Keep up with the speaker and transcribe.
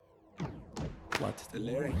What's the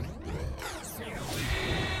lyric?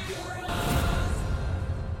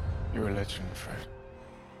 You're a legend, Fred.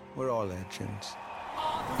 We're all legends.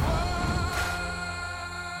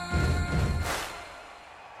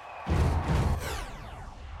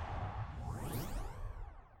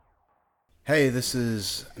 Hey, this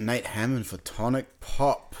is Nate Hammond for Tonic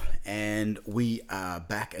Pop, and we are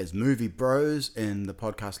back as Movie Bros in the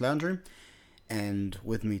podcast lounge room. And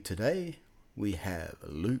with me today, we have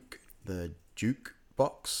Luke, the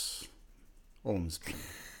Jukebox Ormsby.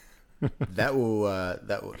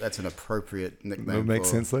 That's an appropriate nickname. Will make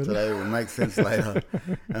sense later. Today will make sense later.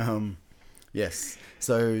 Yes.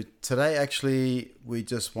 So today, actually, we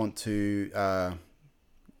just want to,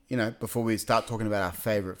 before we start talking about our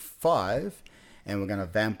favorite five, and we're going to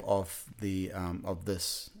vamp off the of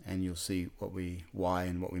this, and you'll see why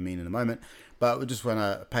and what we mean in a moment. But we just want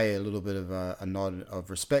to pay a little bit of a nod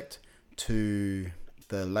of respect to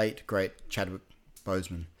the late great Chadwick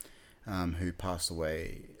Boseman, who passed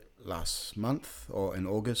away last month, or in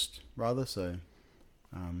August rather, so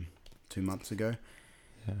 2 months ago.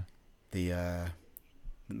 Yeah. The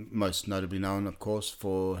most notably known, of course,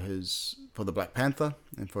 for the Black Panther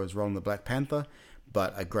and for his role in the Black Panther,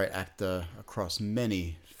 but a great actor across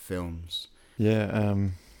many films. Yeah.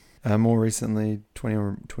 More recently,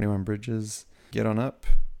 21 Bridges, Get On Up,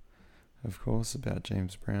 of course, about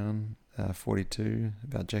James Brown, 42,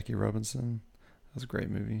 about Jackie Robinson. That was a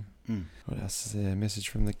great movie. What else is there? Message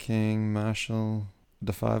from the King, Marshall,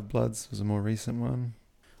 The Five Bloods was a more recent one.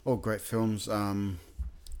 All great films. I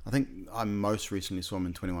think I most recently saw him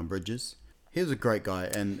in 21 Bridges. He was a great guy,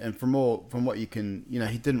 and from what you can,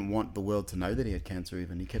 he didn't want the world to know that he had cancer.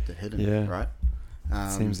 Even he kept it hidden. Yeah. Right.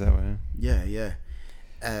 Seems that way. Yeah.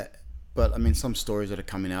 But I mean, some stories that are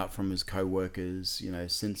coming out from his co-workers,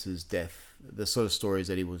 since his death, the sort of stories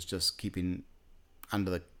that he was just keeping under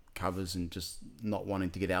the covers and just not wanting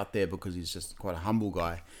to get out there because he's just quite a humble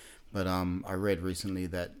guy. But I read recently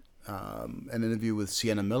that an interview with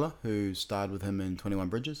Sienna Miller, who starred with him in 21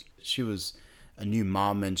 Bridges. She was a new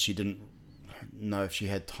mom and she didn't know if she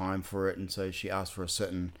had time for it, and so she asked for a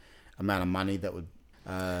certain amount of money that would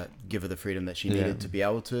give her the freedom that she needed to be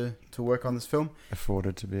able to work on this film.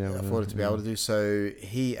 Afforded to be able to do. So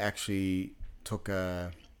he actually took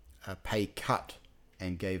a pay cut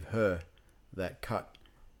and gave her that cut,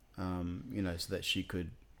 so that she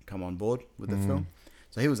could come on board with the film.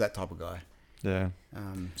 So he was that type of guy. Yeah.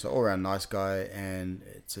 So all around nice guy, and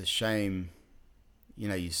it's a shame,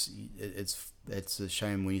 it's a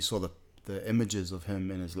shame when you saw the images of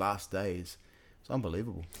him in his last days. It's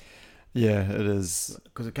unbelievable. Yeah, it is.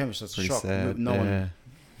 Because it came as such a Pretty shock. sad. No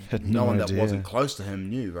one that wasn't close to him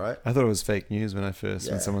knew, right? I thought it was fake news when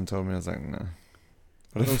someone told me. I was like, no.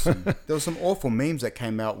 There was some awful memes that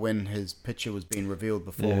came out when his picture was being revealed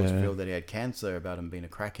before it was revealed that he had cancer, about him being a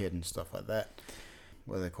crackhead and stuff like that.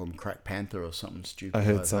 What do they call him, Crack Panther or something stupid? I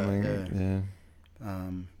heard like something. That. Yeah.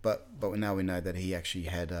 But now we know that he actually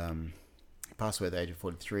had passed away at the age of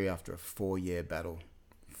 43 after a 4-year battle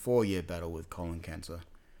with colon cancer.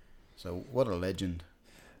 So what a legend.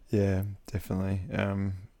 Yeah, definitely.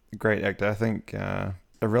 Great actor. I think a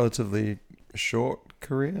relatively short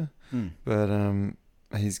career, but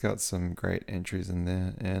he's got some great entries in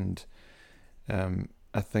there, and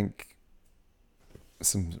I think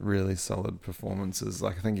some really solid performances.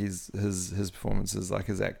 Like I think his performances, like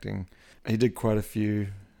his acting. He did quite a few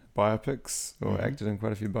biopics, or acted in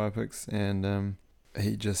quite a few biopics, and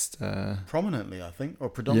he just prominently, I think, or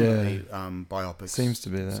predominantly biopics. Seems to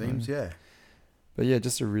be that. Seems, way. yeah. But yeah,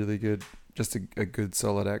 just a really good, a good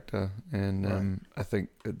solid actor, and I think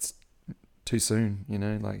it's too soon.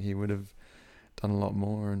 Like he would have done a lot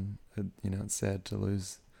more, and it's sad to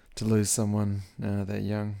lose someone that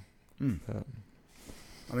young. But,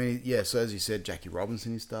 I mean, yeah. So as you said, Jackie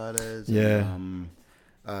Robinson he starred as. Yeah. And,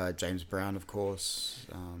 James Brown, of course.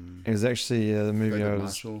 It was actually the movie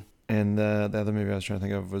Marshall. And the other movie I was trying to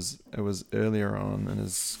think of was earlier on in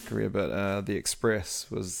his career, but The Express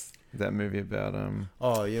was that movie about.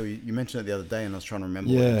 Oh yeah, you mentioned it the other day, and I was trying to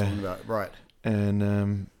remember what you were talking about. Right.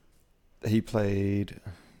 And he played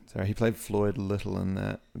Floyd Little in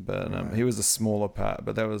that, but he was a smaller part.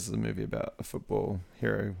 But that was the movie about a football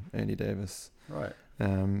hero, Andy Davis. Right.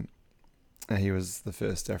 And he was the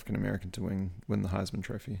first African American to win the Heisman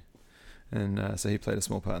Trophy, and so he played a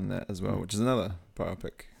small part in that as well, which is another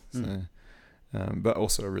biopic. So, but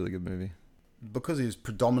also a really good movie. Because he was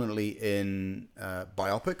predominantly in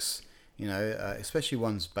biopics, especially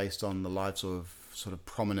ones based on the lives of sort of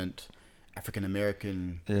prominent African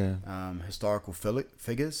American historical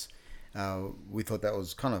figures. We thought that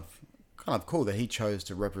was kind of cool that he chose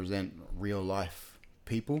to represent real life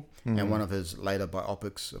people. And one of his later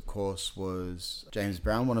biopics, of course, was James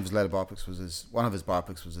Brown. One of his biopics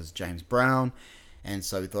was his James Brown. And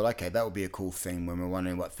so we thought, okay, that would be a cool theme when we're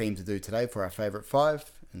wondering what theme to do today for our favorite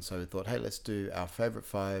 5. And so we thought, hey, let's do our favorite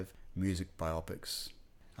 5 music biopics.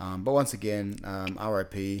 But once again,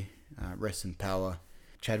 R.I.P., rest in power,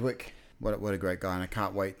 Chadwick. What a great guy, and I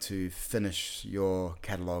can't wait to finish your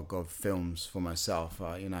catalogue of films for myself.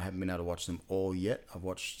 I haven't been able to watch them all yet. I've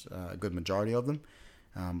watched a good majority of them,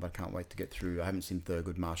 but I can't wait to get through. I haven't seen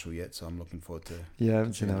Thurgood Marshall yet, so I'm looking forward to... Yeah, I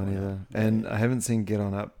haven't seen that one either. And I haven't seen Get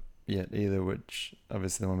On Up yet either, which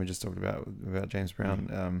obviously the one we just talked about James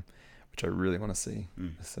Brown, which I really want to see.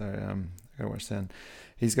 So I gotta watch that.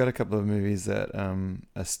 He's got a couple of movies that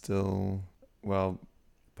are still, well...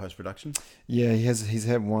 Post-production? Yeah, he's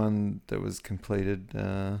had one that was completed,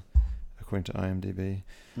 according to IMDb.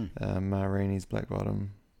 Ma Rainey's Black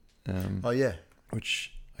Bottom. Oh, yeah.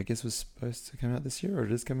 Which I guess was supposed to come out this year, or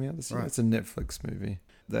it is coming out this year. Right. It's a Netflix movie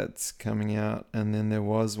that's coming out. And then there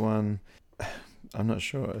was one, I'm not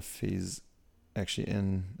sure if he's actually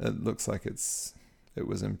in, it looks like it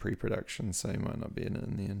was in pre-production, so he might not be in it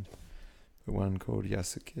in the end. The one called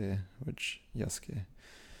Yasuke, which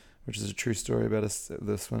is a true story about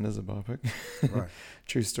this one is a biopic. Right.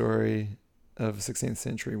 True story of a 16th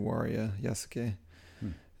century warrior, Yasuke,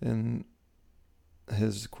 and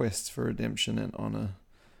his quest for redemption and honor,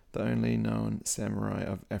 the only known samurai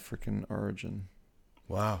of African origin.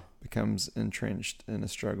 Wow. Becomes entrenched in a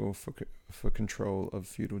struggle for control of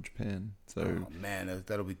feudal Japan. So, oh, man,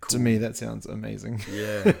 that'll be cool. To me, that sounds amazing.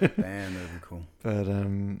 Yeah, man, that'll be cool. But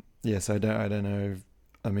yes, I don't know.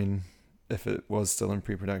 I mean, if it was still in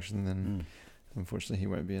pre-production, then unfortunately he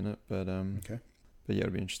won't be in it. But okay. But yeah,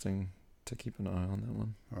 it'll be interesting to keep an eye on that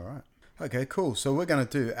one. All right. Okay, cool. So we're going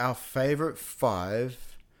to do our favorite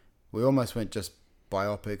 5. We almost went just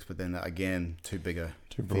biopics, but then again, too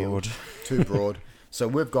broad. Too broad. So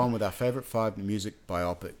we've gone with our favorite 5 music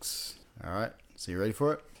biopics. All right. So you ready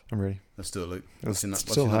for it? I'm ready. Let's do it, Luke. It's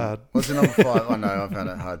still hard. What's your number 5? I know, I found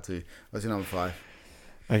it hard too. What's your number 5?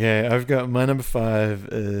 Okay, I've got my number 5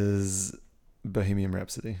 is Bohemian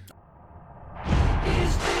Rhapsody.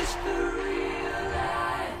 Is this the real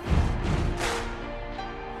life?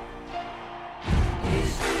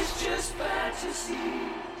 Is this just fantasy?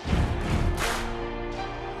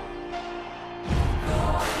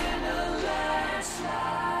 Caught in a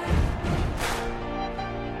landslide.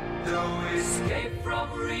 No escape from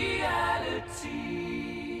reality.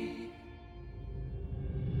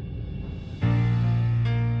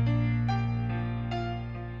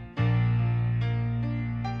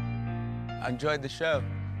 I enjoyed the show.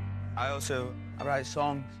 I write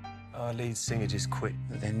songs. Our lead singer just quit.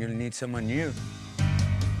 Then you'll need someone new.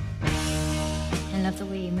 I love the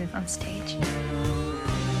way you move on stage.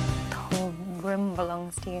 The whole room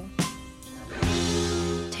belongs to you.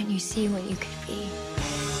 Don't you see what you could be?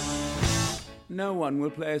 No one will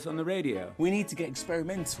play us on the radio. We need to get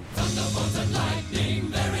experimental. Thunderbolts and lightning,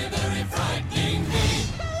 very, very frightening me.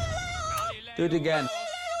 Do it again.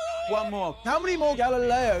 One more. How many more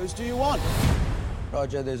Galileos do you want?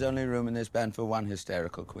 Roger, there's only room in this band for one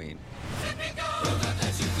hysterical queen.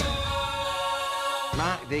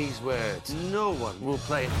 Mark these words. No one will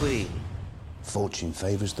play Queen. Fortune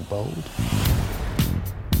favours the bold.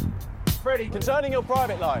 Freddie, concerning your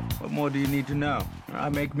private life. What more do you need to know? I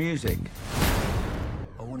make music.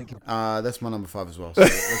 That's my number 5 as well. So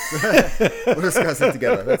we'll discuss it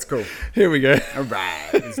together. That's cool. Here we go. All right,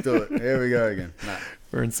 let's do it. Here we go again. Nah.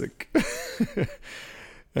 We're in sync.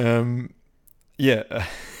 Yeah.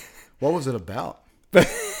 What was it about?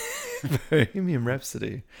 Bohemian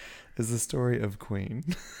Rhapsody is the story of Queen.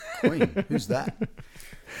 Queen? Who's that?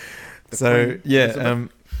 So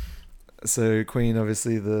Queen,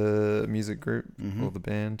 obviously the music group or the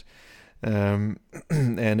band, and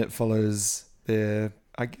it follows their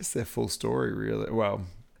full story, really. Well,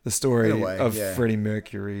 the story of Freddie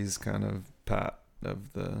Mercury's kind of part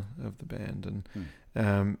of the band,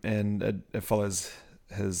 and it follows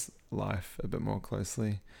his life a bit more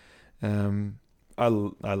closely. I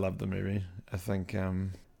love the movie. I think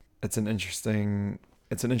it's an interesting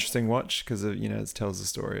watch because it tells the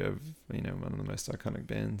story of one of the most iconic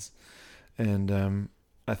bands, and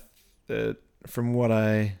from what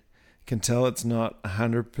I can tell, it's not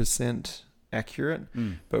 100% accurate,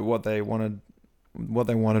 but what they wanted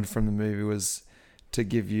from the movie was to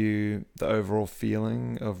give you the overall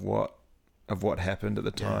feeling of what happened at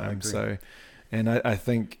the time. So, and I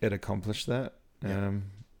think it accomplished that.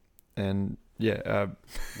 Rami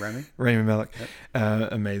Malek,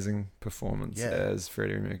 amazing performance as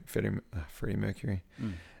Freddie Mercury.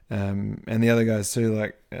 And the other guys too,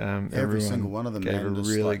 like Every everyone single one of them gave man, a just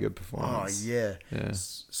really like, good performance. Oh yeah. Yeah.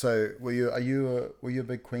 So were you a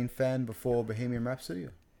big Queen fan before Bohemian Rhapsody?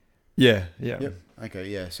 Yeah. Yep. Okay.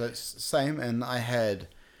 Yeah. So it's same, and I had.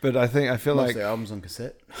 But I feel most like of the albums on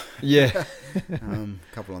cassette. Yeah. A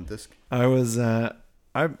couple on disc. I was I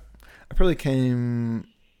probably became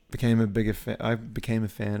a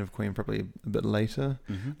fan of Queen probably a bit later.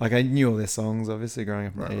 Mm-hmm. Like I knew all their songs obviously growing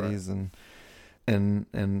up in the Right, 80s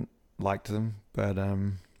and liked them, but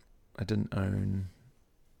I didn't own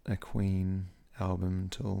a Queen album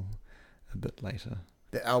until a bit later.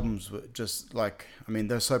 The albums were just like, I mean,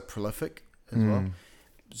 they're so prolific as well.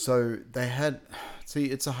 So they had, see,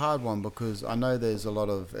 it's a hard one because I know there's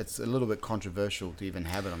it's a little bit controversial to even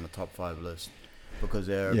have it on the top 5 list because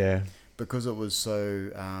because it was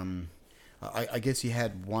so, I guess you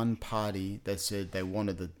had one party that said they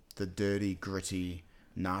wanted the dirty, gritty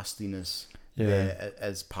nastiness there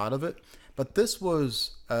as part of it. But this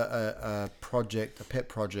was a pet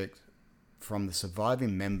project from the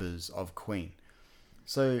surviving members of Queen.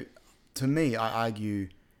 So to me, I argue,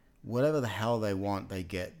 whatever the hell they want, they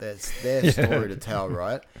get. That's their story to tell,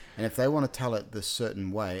 right? And if they want to tell it this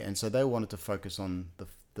certain way, and so they wanted to focus on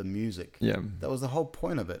the music. Yeah. That was the whole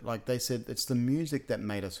point of it. Like they said, it's the music that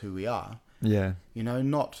made us who we are. Yeah. You know,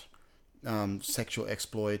 not sexual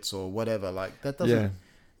exploits or whatever. Like that doesn't.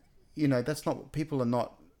 You know, that's not. People are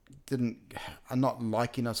not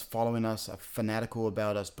liking us, following us, are fanatical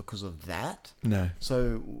about us because of that. No.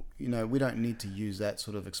 So you know, we don't need to use that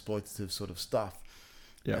sort of exploitative sort of stuff.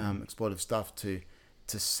 Exploitive stuff to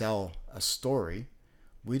sell a story.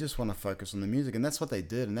 We just want to focus on the music, and that's what they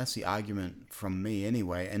did, and that's the argument from me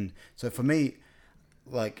anyway. And so for me,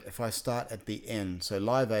 like if I start at the end, so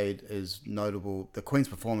Live Aid is notable. The Queen's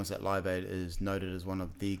performance at Live Aid is noted as one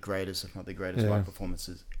of the greatest, if not the greatest, live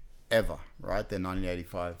performances ever. Right, their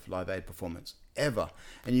 1985 Live Aid performance ever.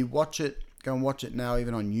 And you watch it, go and watch it now,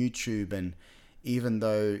 even on YouTube, and even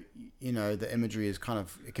though you know the imagery is kind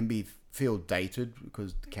of, it can feel dated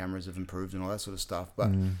because the cameras have improved and all that sort of stuff,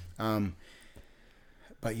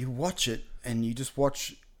 but you watch it and you just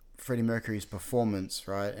watch Freddie Mercury's performance,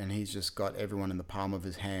 right? And he's just got everyone in the palm of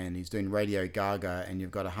his hand. He's doing Radio Gaga, and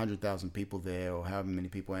you've got 100,000 people there, or however many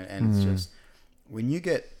people, and it's just, when you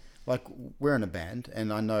get, like, we're in a band,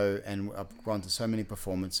 and I know, and I've gone to so many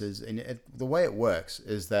performances, and the way it works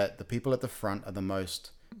is that the people at the front are the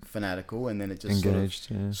most fanatical, and then it just engaged,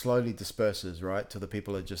 sort of slowly disperses, right? To the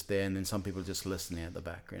people are just there, and then some people are just listening at the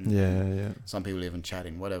back, and some people even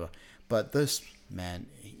chatting, whatever. But this man,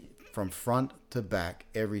 from front to back,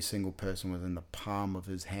 every single person was in the palm of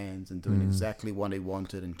his hands and doing exactly what he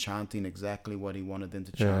wanted and chanting exactly what he wanted them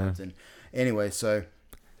to chant. And anyway, so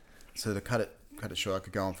to cut it short, I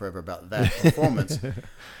could go on forever about that performance.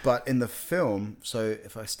 But in the film, so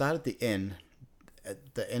if I start at the end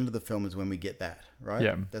of the film is when we get that, right?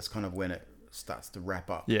 Yeah. That's kind of when it starts to wrap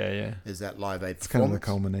up. Yeah, yeah. Is that Live Aid performance. It's kind of the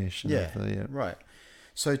culmination. Yeah, right.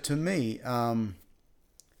 So to me,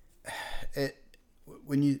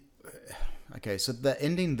 so the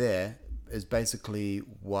ending there is basically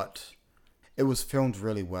what, it was filmed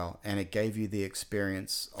really well, and it gave you the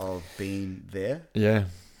experience of being there. Yeah.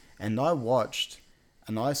 And I watched,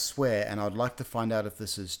 and I swear, and I'd like to find out if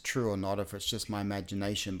this is true or not, if it's just my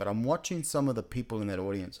imagination, but I'm watching some of the people in that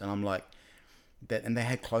audience, and I'm like, and they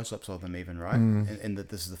had close-ups of them even, right? And that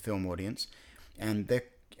this is the film audience, and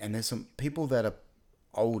there's some people that are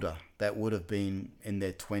older that would have been in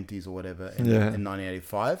their 20s or whatever in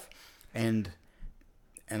 1985, and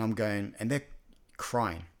I'm going, and they're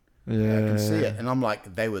crying. Yeah, I can see it, and I'm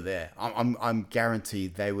like, they were there. I'm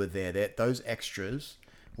guaranteed they were there. Those extras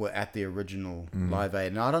were at the original Live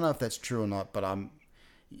Aid, and I don't know if that's true or not, but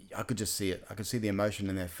I could just see it. I could see the emotion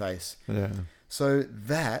in their face. Yeah. So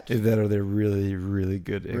that are they really, really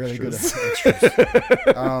good extras. Really good extras.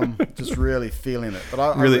 Just really feeling it. But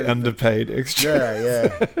I really underpaid extras.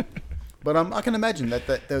 Yeah. But I can imagine that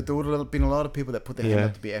there would have been a lot of people that put their hand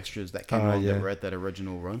up to be extras that came on that were at that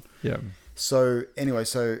original run. Yeah. So anyway,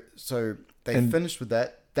 so they finished with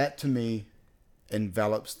that. That to me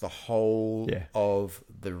envelops the whole of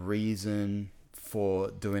the reason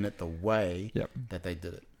for doing it the way that they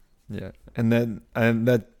did it. Yeah. And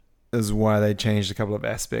that is why they changed a couple of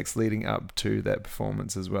aspects leading up to that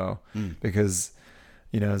performance as well. Because,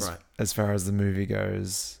 you know, as far as the movie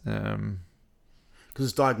goes, because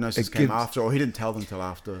his diagnosis came after, or he didn't tell them till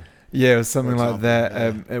after. Yeah, it was something like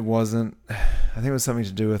that. It wasn't, I think it was something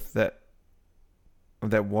to do with that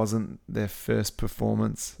wasn't their first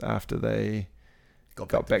performance after they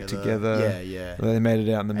got back together. Yeah. They made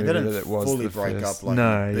it out in the movie that it was fully the break first. Up like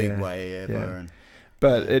a big way ever. Yeah.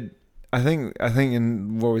 But I think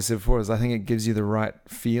in what we said before is I think it gives you the right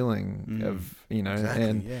feeling of, you know,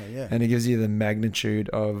 Exactly. and it gives you the magnitude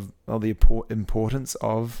of the importance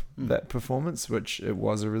of that performance, which it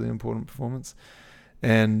was a really important performance,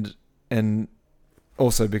 and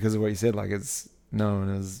also because of what you said, like it's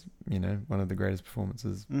known as, you know, one of the greatest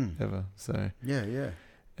performances ever. So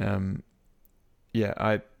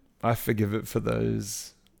I forgive it for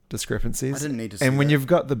those discrepancies. I didn't need to see and when that. you've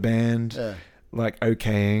got the band like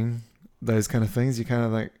okaying those kind of things, you kind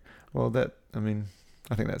of like, well, that, I mean,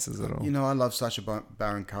 I think that says it all. You know, I love Sacha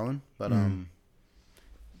Baron Cohen, but I'm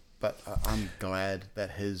glad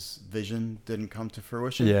that his vision didn't come to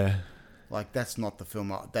fruition. Yeah. Like, that's not the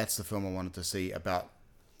film. That's the film I wanted to see about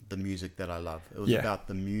the music that I love. It was about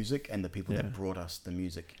the music and the people that brought us the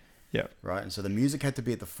music. Yeah. Right. And so the music had to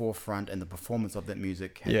be at the forefront, and the performance of that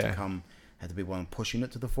music had to be one pushing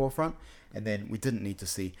it to the forefront. And then we didn't need to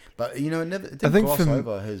see, but you know, it didn't gloss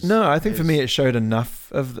over his. No, I think for me it showed enough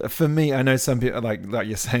of. For me, I know some people like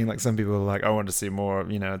you're saying, like some people are like, I want to see more.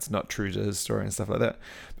 You know, it's not true to his story and stuff like that.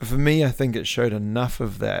 But for me, I think it showed enough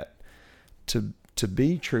of that to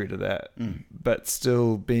be true to that, but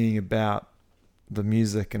still being about the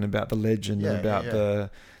music and about the legend and about the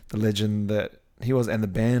legend that he was and the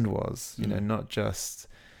band was. You know, not just,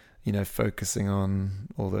 you know, focusing on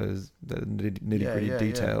all the nitty gritty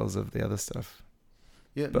details of the other stuff.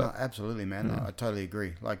 Yeah, no, absolutely, man. I totally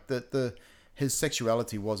agree. Like his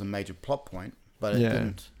sexuality was a major plot point, but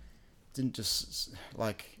it didn't just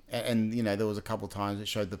like. And you know, there was a couple of times it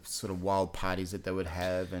showed the sort of wild parties that they would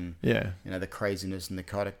have, and you know, the craziness and the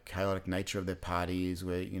chaotic nature of their parties,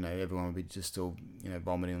 where, you know, everyone would be just still, you know,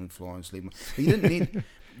 vomiting on the floor and sleeping. But you didn't need.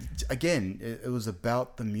 Again, it was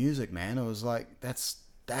about the music, man. It was like that's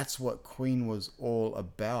what Queen was all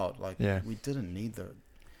about. Like, we didn't need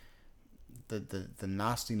the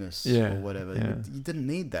nastiness or whatever. You didn't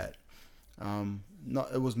need that.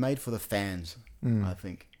 It was made for the fans, I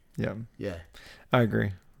think. Yeah, I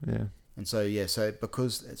agree. Yeah, and so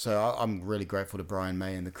I'm really grateful to Brian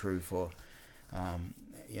May and the crew for,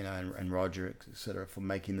 you know, and Roger, etc., for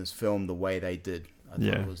making this film the way they did. I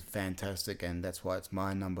thought it was fantastic, and that's why it's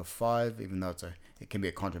my number 5, even though it can be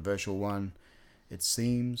a controversial one, it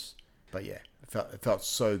seems. But yeah, it felt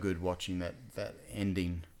so good watching that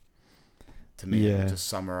ending. To me, it just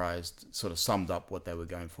sort of summed up what they were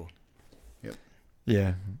going for. Yep.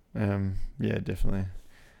 Yeah. Yeah, definitely.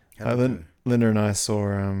 Linda and I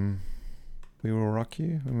saw We Will Rock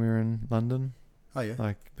You when we were in London. Oh yeah.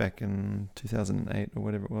 Like back in 2008 or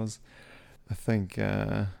whatever it was. I think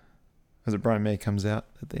was it Brian May comes out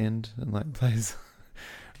at the end and like plays,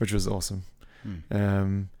 which was awesome.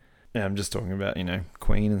 I'm just talking about, you know,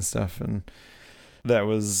 Queen and stuff, and that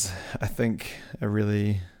was, I think, a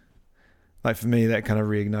really, like, for me, that kind of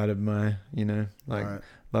reignited my, you know, like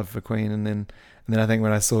love for Queen. And then I think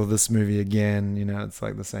when I saw this movie again, you know, it's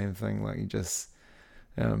like the same thing. Like, you just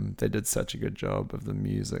they did such a good job of the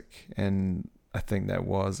music, and I think that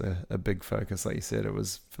was a big focus. Like you said, it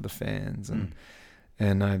was for the fans,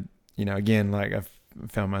 and I, you know, again, like I've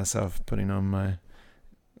found myself putting on my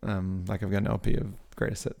like I've got an LP of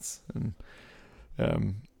greatest hits, and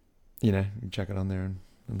you know, you chuck it on there and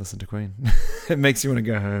listen to Queen. It makes you want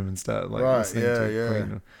to go home and start like listening to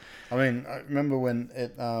Queen. I mean, I remember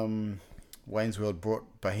when Wayne's World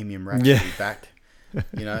brought Bohemian Rhapsody back,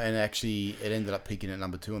 you know, and actually it ended up peaking at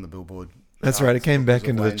number 2 on the Billboard. That's right, it came back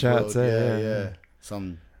into the charts. Yeah.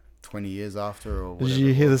 Some 20 years after or whatever. Did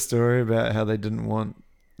you hear the story about how they didn't want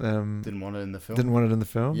didn't want it in the film? Didn't want it in the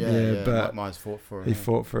film? Yeah, but Mike Myers fought for it. He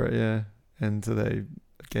fought for it, yeah. And so they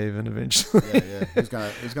gave in eventually. Yeah. He was gonna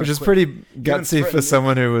which is pretty gutsy for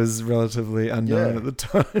someone who was relatively unknown at the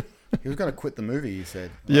time. He was going to quit the movie, he said.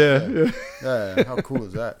 Like, yeah. How cool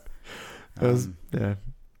is that? It was,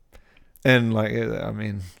 and like, I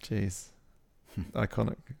mean, geez,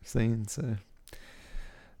 iconic scene. So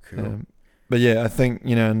cool. But yeah, I think,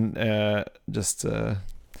 you know, and just sorry,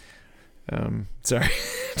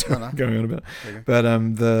 going on about, but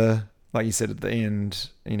the, like you said at the end,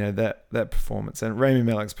 you know, that performance, and Rami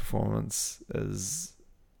Malek's performance is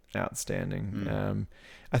outstanding.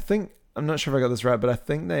 I think, I'm not sure if I got this right, but I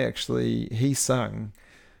think he sung,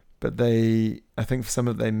 but I think for some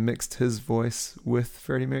of it they mixed his voice with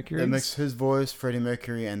Freddie Mercury. They mixed his voice, Freddie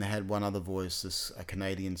Mercury, and they had one other voice, a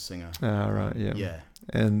Canadian singer. Ah, right, yeah. Yeah.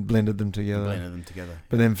 And blended them together.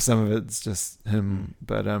 But then for some of it, it's just him,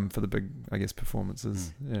 but for the big, I guess,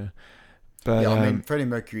 performances, But I mean, Freddie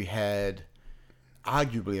Mercury had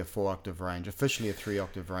arguably a 4-octave range, officially a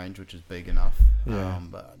 3-octave range, which is big enough.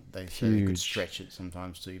 But they said they could stretch it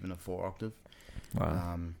sometimes to even a 4-octave.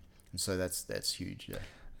 Wow. And so that's huge.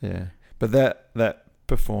 Yeah. But that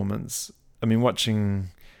performance. I mean, watching,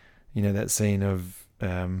 that scene of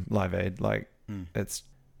Live Aid, like it's.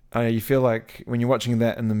 You feel like when you're watching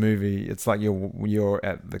that in the movie, it's like you're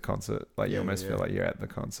at the concert. Like you almost feel like you're at the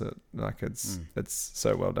concert. Like it's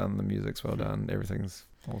so well done. The music's well done. Everything's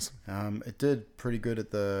awesome. It did pretty good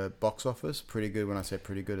at the box office. Pretty good. When I say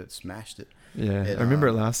pretty good, it smashed it. Yeah, I remember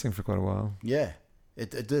it lasting for quite a while. Yeah,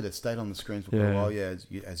 it did. It stayed on the screens for quite a while. Yeah,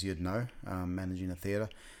 as you'd know, managing a theater.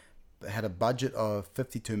 It had a budget of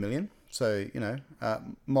 52 million. So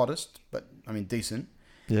modest, but I mean decent.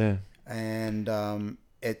 Yeah, and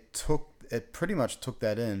it pretty much took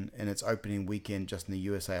that in its opening weekend just in the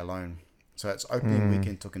USA alone. So its opening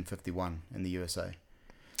weekend took in 51 in the USA.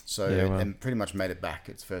 So it pretty much made it back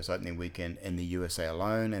its first opening weekend in the USA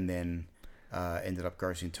alone, and then ended up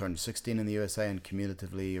grossing 216 in the USA and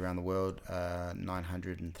cumulatively around the world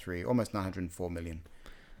 903, almost 904 million.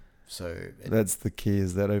 So that's the key,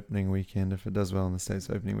 is that opening weekend. If it does well in the States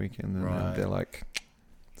opening weekend, then they're like...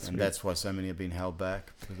 And that's why so many have been held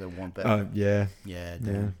back, because they want that. Oh, yeah. Yeah.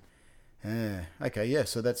 Okay, yeah.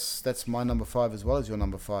 So that's my number 5 as well as your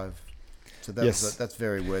number 5. So that's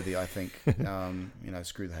very worthy, I think.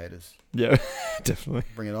 Screw the haters. Yeah, definitely.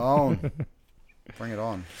 Bring it on. Bring it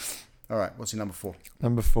on. All right, what's your number 4?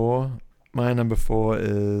 Number 4. My number 4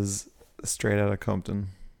 is Straight Outta Compton.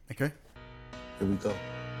 Okay. Here we go.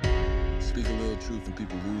 Speak a little truth and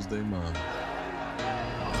people lose their mind.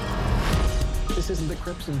 This isn't the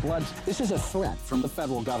Crips and Bloods. This is a threat from the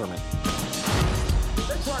federal government.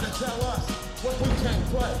 They're trying to tell us what we can't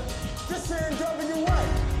play. This is NWA.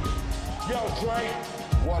 Yo, Dre.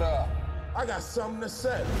 What up? I got something to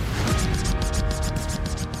say.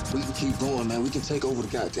 We can keep going, man. We can take over the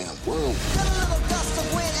goddamn world. Get a little dust of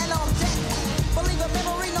wind and I'm dead. Believe a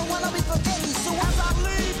memory, no one will be forgetting. So as I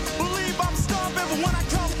leave, believe I'm starving. But when I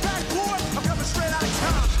come back, boy, I'm coming straight out of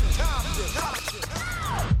Compton.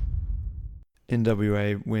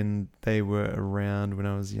 NWA, when they were around when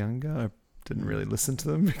I was younger, I didn't really listen to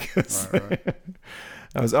them because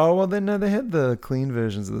I was, they had the clean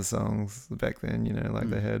versions of the songs back then,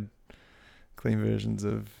 they had clean versions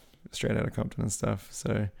of Straight Outta Compton and stuff.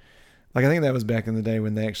 So, I think that was back in the day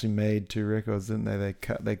when they actually made 2 records, didn't they?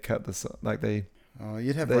 They cut the song,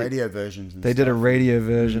 you'd have radio versions. They did a radio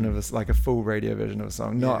version of a full radio version of a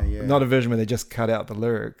song, not a version where they just cut out the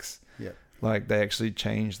lyrics. Yeah. Like they actually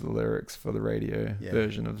changed the lyrics for the radio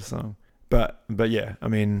version of the song. But yeah, I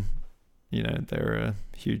mean, they're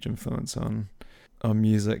a huge influence on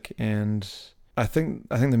music, and I think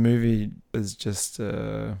the movie is just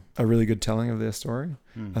a really good telling of their story.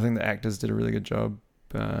 I think the actors did a really good job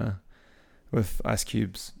with Ice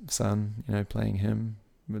Cube's son, playing him,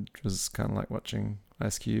 which was kind of like watching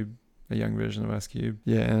Ice Cube, a young version of Ice Cube.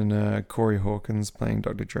 Yeah, and Corey Hawkins playing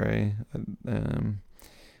Dr. Dre.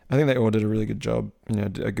 I think they all did a really good job, a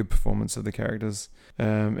good performance of the characters.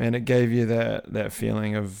 And it gave you that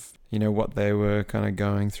feeling of, what they were kind of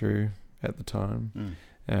going through at the time,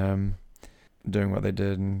 doing what they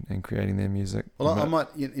did and creating their music. Well, I might,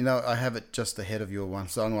 I have it just ahead of your one,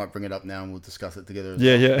 so I might bring it up now and we'll discuss it together.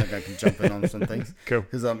 Yeah. I can jump in on some things. Cool.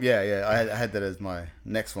 Because, I had that as my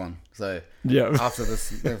next one. So, after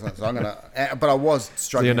this next one, so I'm going to, but I was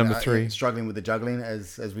struggling. So number 3. Struggling with the juggling,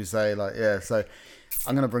 as we say, so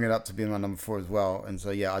I'm going to bring it up to be my number 4 as well. And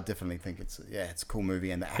so, I definitely think it's a cool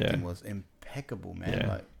movie, and the acting was impeccable, man.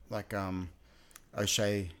 Yeah. Like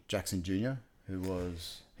O'Shea Jackson Jr., who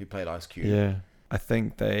played Ice Cube. Yeah. I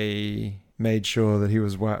think they made sure that he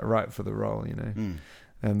was right for the role, And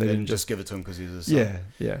they didn't just give it to him because he was a son.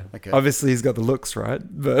 Yeah. Okay. Obviously, he's got the looks right,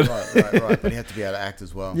 but right. But he had to be able to act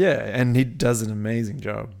as well. Yeah, and he does an amazing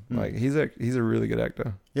job. Like he's a really good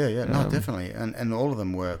actor. Yeah. No, definitely. And all of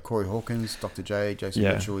them were Corey Hawkins, Dr. J, Jason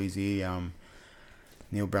Mitchell, Easy,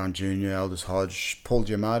 Neil Brown Jr., Aldous Hodge, Paul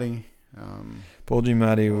Giamatti. Paul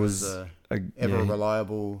Giamatti was ever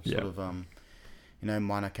reliable sort of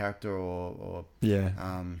minor character or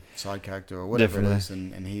side character or whatever it is,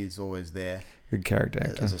 and he's always there. Good character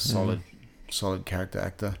actor. As a solid character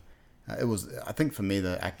actor. It was, I think for me,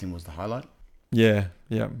 the acting was the highlight. Yeah.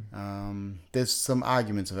 There's some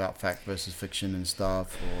arguments about fact versus fiction and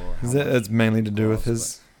stuff. It's mainly to do with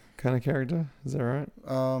his kind of character. Is that right?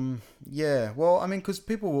 Yeah. Well, I mean, because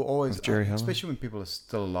people will always, Jerry especially when people are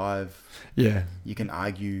still alive. Yeah. You can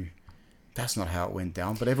argue that's not how it went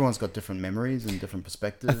down, but everyone's got different memories and different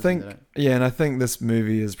perspectives. I think, and I think this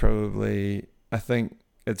movie is probably, I think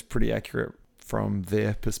it's pretty accurate from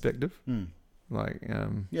their perspective.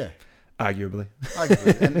 Arguably.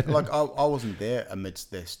 And I wasn't there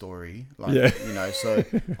amidst their story. So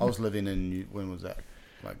I was living in, when was that?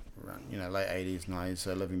 Like around, late 80s, 90s.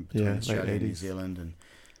 So living between Australia and New Zealand, and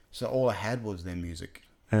So all I had was their music.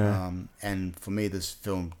 Yeah. And for me, this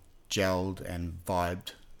film gelled and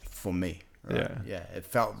vibed for me. Right? Yeah, it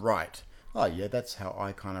felt right. Oh yeah, that's how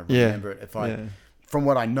I kind of remember it. From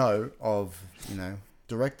what I know of,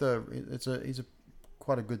 director, he's a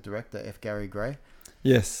quite a good director, F. Gary Gray.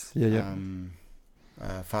 Yes,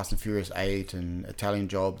 Fast and Furious 8 and Italian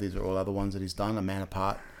Job. These are all other ones that he's done. A Man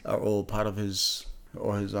Apart are all part of his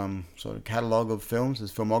sort of catalog of films,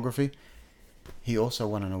 his filmography. He also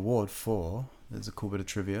won an award for, there's a cool bit of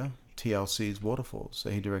trivia, TLC's Waterfalls. So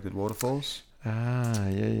he directed Waterfalls.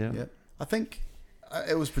 Yep. I think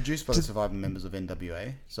it was produced by the surviving members of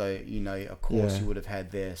NWA. So, of course, you would have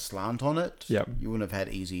had their slant on it. Yep. You wouldn't have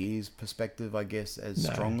had Eazy-E's perspective, I guess, as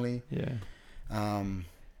strongly. Yeah.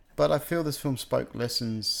 But I feel this film spoke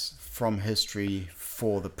lessons from history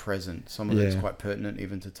for the present. Some of it's quite pertinent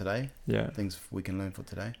even to today. Yeah. Things we can learn for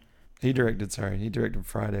today. He directed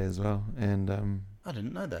Friday as well. And I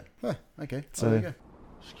didn't know that. Huh, okay. So, there you go.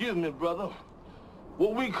 Excuse me, brother.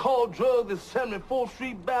 What we call drugs is 74th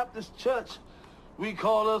Street Baptist Church. We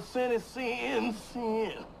call us sin.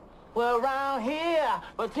 Well, around here,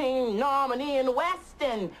 between Normandy and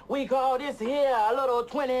Weston, we call this here a little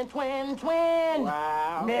twin.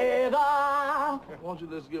 Wow. Nigga. Why don't you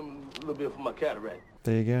just give him a little bit for my cataract?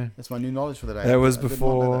 There you go. That's my new knowledge for the day. That was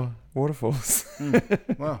before Waterfalls.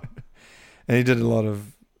 Wow. And he did a lot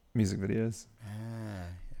of music videos.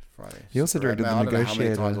 Friday. He also directed The Negotiator. I don't know how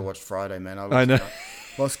many times I watched Friday, man. I know.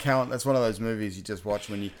 Lost count. That's one of those movies you just watch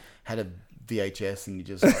when you had a VHS and you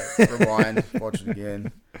just rewind, watch it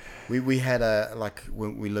again. We had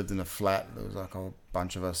when we lived in a flat, there was like a whole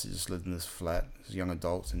bunch of us that just lived in this flat as young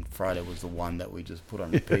adults, and Friday was the one that we just put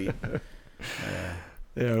on repeat.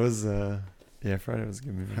 It was Friday was a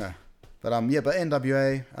good movie. But but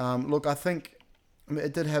NWA, look, I think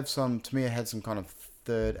it did have it had some kind of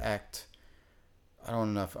third act. I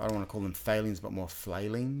don't want to call them failings, but more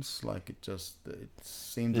flailings. Like it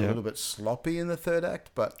seemed a little bit sloppy in the third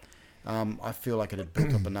act, but I feel like it had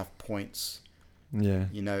built up enough points,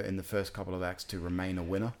 in the first couple of acts to remain a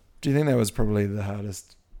winner. Do you think that was probably the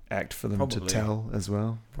hardest act for them to tell as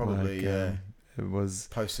well? Probably, It was...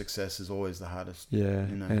 Post-success is always the hardest. Yeah,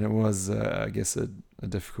 and it was, I guess, a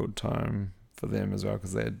difficult time for them as well,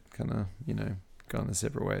 because they had kind of, gone their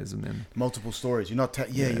separate ways, and then... Multiple stories. You're not...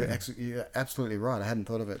 You're absolutely right. I hadn't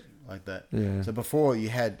thought of it like that. Yeah. So before you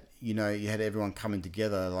had everyone coming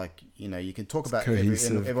together, like, you can talk about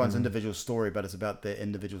everyone's individual story, but it's about their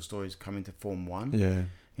individual stories coming to form one. Yeah.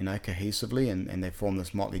 Cohesively, and they form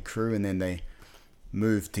this motley crew, and then they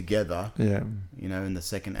move together. Yeah. In the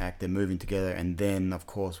second act, they're moving together, and then, of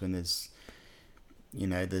course, when there's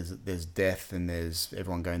death and there's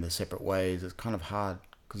everyone going their separate ways, it's kind of hard,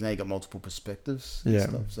 because now you got multiple perspectives and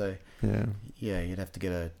stuff. So, you'd have to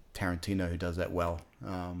get a Tarantino who does that well.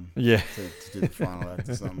 To do the final act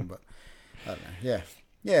or something, but I don't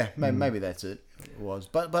know. Maybe that's it. It was,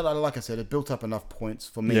 but like I said, it built up enough points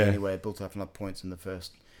for me anyway. It built up enough points in the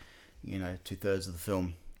first, 2/3 of the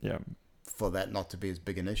film. Yeah. For that not to be as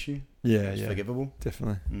big an issue. Yeah, it's forgivable.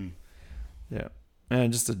 Definitely. Yeah,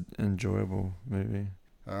 and just an enjoyable movie.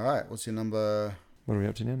 All right, what's your number? What are we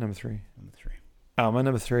up to now? Number 3. Number 3. Oh, my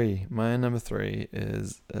number 3. My number 3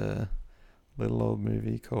 is a little old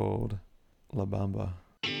movie called La Bamba.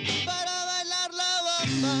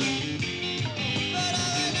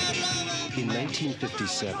 In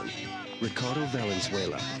 1957, Ricardo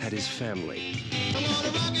Valenzuela had his family,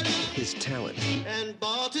 his talent, and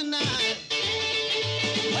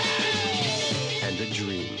a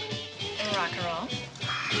dream. Rock and roll.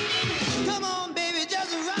 Come on, baby,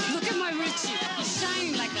 just rock. Look at my Richie. He's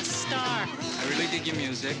shining like a star. I really dig your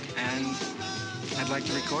music, and I'd like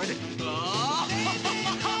to record it. Oh,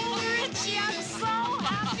 Richie, I'm so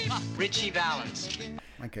happy. Richie Valens.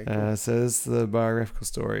 Okay, cool. So it's the biographical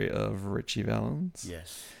story of Richie Valens.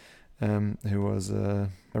 Yes. Who was a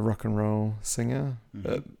rock and roll singer,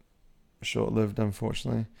 but short-lived,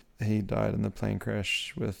 unfortunately. He died in the plane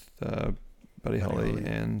crash with Buddy Holly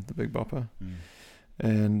and the Big Bopper.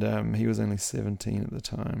 And he was only 17 at the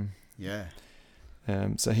time. Yeah.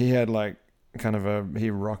 So he had he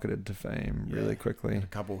rocketed to fame really quickly. Had a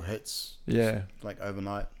couple hits. Yeah. Like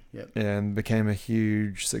overnight. Yep. And became a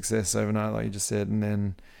huge success overnight, like you just said. And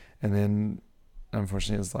then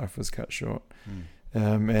unfortunately his life was cut short.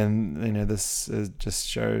 And this just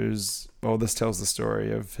shows, this tells the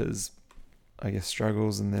story of his, I guess,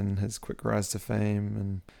 struggles, and then his quick rise to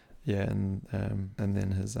fame, and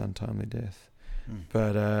then his untimely death.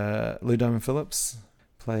 But Lou Diamond Phillips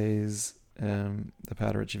plays the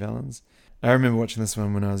part of Richie Valens. I remember watching this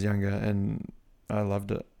one when I was younger, and I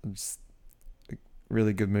loved it. It's a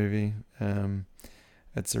really good movie.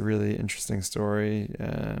 it's a really interesting story,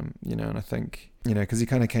 you know, and I think, you know, because he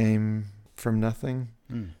kind of came from nothing.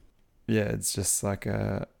 Yeah, it's just like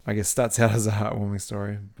I guess starts out as a heartwarming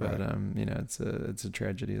story, but you know, it's a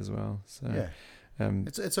tragedy as well. So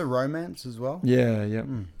it's a romance as well. Yeah,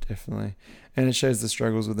 definitely, and it shows the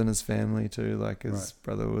struggles within his family too. Like his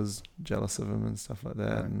brother was jealous of him and stuff like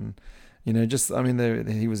that, and you know, just I mean,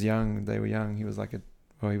 he was young, they were young. He was like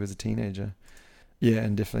he was a teenager. Yeah,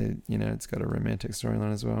 and definitely, you know, it's got a romantic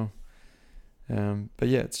storyline as well. But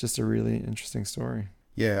yeah, it's just a really interesting story.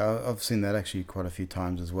 Yeah, I've seen that actually quite a few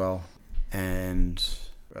times as well. And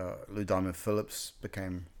Lou Diamond Phillips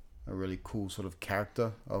became a really cool sort of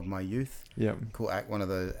character of my youth. Yeah. Cool one of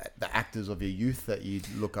the actors of your youth that you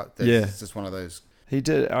look up. It's just one of those. He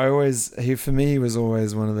did. For me, he was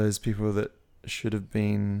always one of those people that should have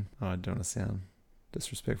been, I don't want to sound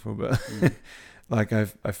disrespectful, but like I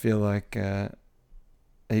feel like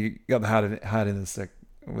he got the heart in the stick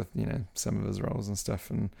with, you know, some of his roles and stuff.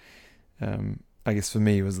 And I guess for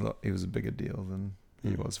me, he was a bigger deal than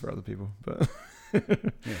he was for other people. But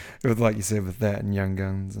with, like you said, with that and Young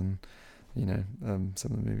Guns and, you know,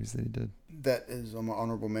 some of the movies that he did. That is on my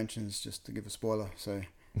honourable mentions, just to give a spoiler. So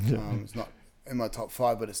it's not in my top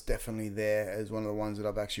 5, but it's definitely there as one of the ones that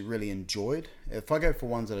I've actually really enjoyed. If I go for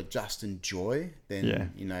ones that I just enjoy,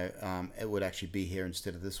 then, you know, it would actually be here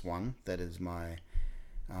instead of this one. That is my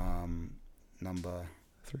number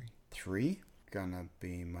 3. Gonna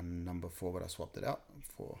be my number 4, but I swapped it out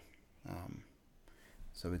for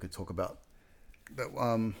so we could talk about that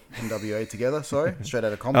NWA together. Sorry, Straight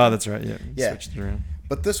Outta Compton. Oh, that's right. Yeah. Switched it around.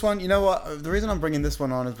 But this one, you know what? The reason I'm bringing this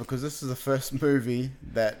one on is because this is the first movie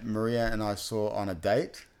that Maria and I saw on a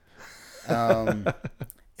date.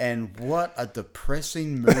 And what a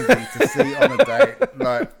depressing movie to see on a date.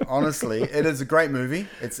 Like, honestly, it is a great movie.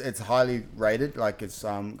 It's highly rated. Like, it's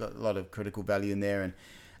got a lot of critical value in there, and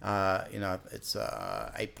you know, it's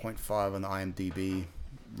 8.5 on the IMDb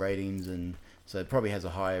ratings, and so it probably has a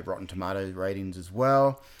high Rotten Tomatoes ratings as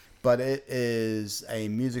well. But it is a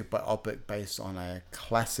music biopic based on a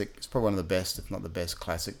classic. It's probably one of the best, if not the best,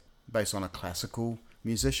 classic based on a classical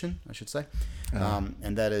musician, I should say.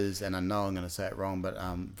 And that is, and I know I'm going to say it wrong, but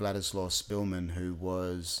Władysław Szpilman, who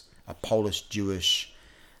was a Polish-Jewish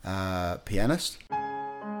pianist.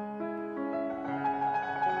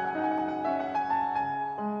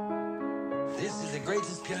 This is the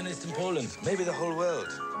greatest pianist in Poland, maybe the whole world.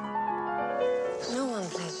 No one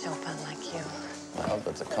plays Chopin like you. I hope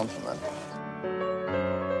that's a compliment.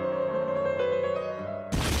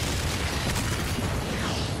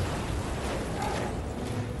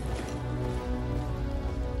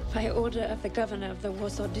 By order of the governor of the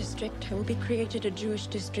Warsaw district, there will be created a Jewish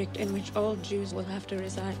district in which all Jews will have to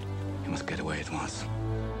reside. You must get away at once.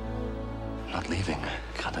 I'm not leaving.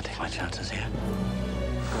 Can't I take my chances here?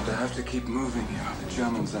 But I have to keep moving here. The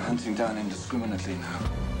Germans are hunting down indiscriminately now.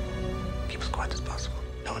 Keep as quiet as possible.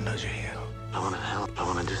 No one knows you're here. I want to help. I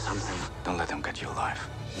want to do something. Don't let them get you alive.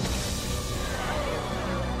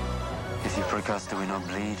 If you prick us, do we not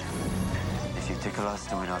bleed? If you tickle us,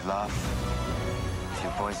 do we not laugh? If you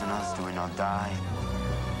poison us, do we not die?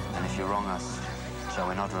 And if you wrong us, shall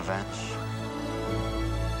we not revenge?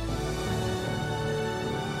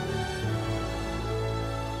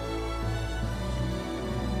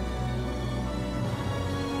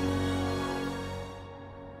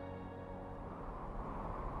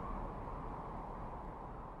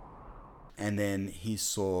 And then he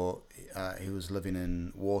was living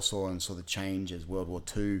in Warsaw and saw the change as World War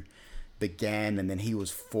II began, and then he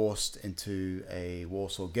was forced into a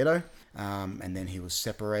Warsaw ghetto, and then he was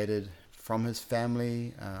separated from his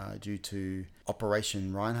family due to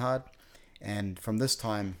Operation Reinhard. And from this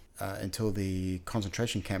time until the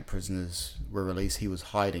concentration camp prisoners were released, he was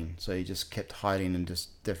hiding. So he just kept hiding in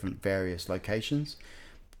just different various locations,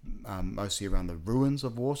 mostly around the ruins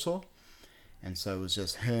of Warsaw. And so it was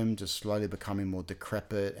just him just slowly becoming more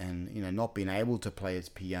decrepit and, you know, not being able to play his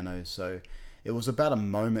piano. So it was about a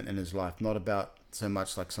moment in his life, not about so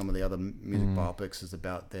much like some of the other music biopics. It's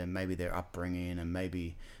about their upbringing and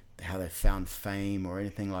maybe how they found fame or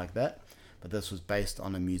anything like that. But this was based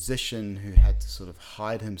on a musician who had to sort of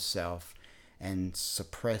hide himself and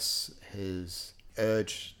suppress his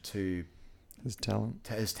urge to his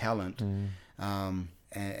talent, and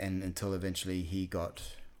until eventually he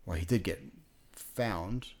did get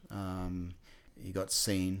found. He got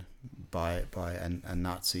seen by a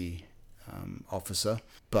Nazi officer,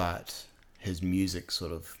 but his music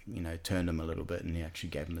sort of, you know, turned him a little bit, and he actually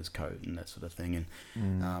gave him his coat and that sort of thing.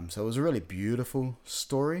 And so it was a really beautiful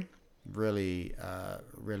story, really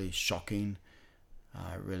shocking,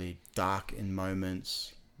 really dark in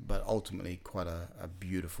moments, but ultimately quite a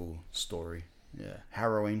beautiful story. Yeah,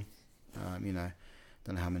 harrowing. You know,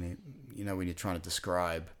 don't know how many. You know, when you're trying to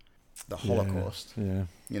describe the Holocaust,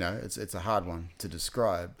 you know, it's a hard one to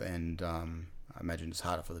describe, and I imagine it's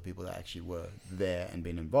harder for the people that actually were there and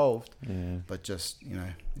been involved. Yeah. But just, you know,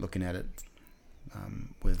 looking at it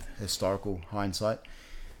with historical hindsight,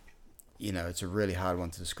 you know, it's a really hard one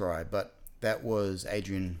to describe. But that was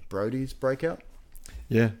Adrian Brody's breakout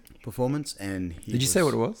performance, and did you say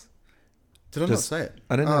what it was? Did I not say it?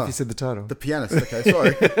 I don't know if you said the title. The Pianist. Okay, sorry.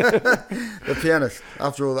 The Pianist.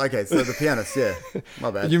 After all, okay, so The Pianist. Yeah,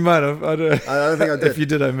 my bad. You might have. I don't think I did. If you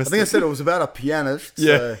did, I missed it. I think I said it was about a pianist.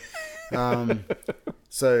 Yeah.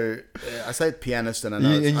 So I say pianist, and I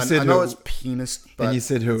know I know it's pianist, but and you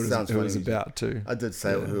said who it sounds was about too. I did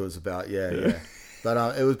say who it was about. Yeah.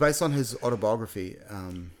 But it was based on his autobiography,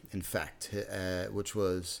 in fact, which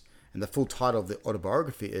was, and the full title of the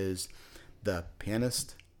autobiography is The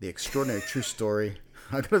Pianist: The Extraordinary True Story.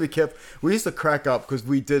 I gotta be careful. We used to crack up because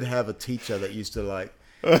we did have a teacher that used to like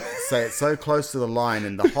say it so close to the line,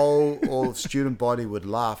 and the whole student body would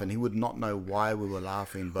laugh, and he would not know why we were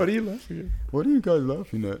laughing. But what are you laughing at? What are you guys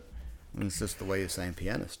laughing at? And it's just the way you're saying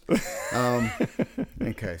pianist.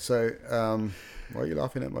 Okay, so why are you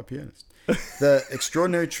laughing at my pianist? The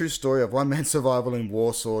Extraordinary True Story of One Man's Survival in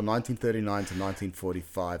Warsaw, 1939 to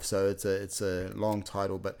 1945. So it's a long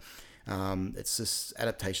title, but it's this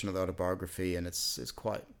adaptation of the autobiography, and it's a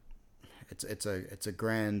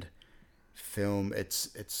grand film.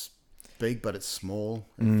 It's big, but it's small,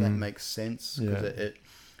 if that makes sense, because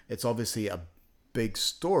it's obviously a big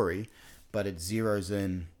story, but it zeroes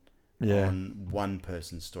in on one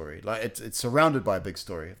person's story. Like it's surrounded by a big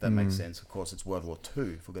story, if that makes sense. Of course, it's World War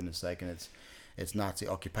II, for goodness sake, and it's Nazi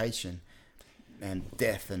occupation and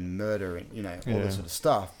death and murder and, you know, all this sort of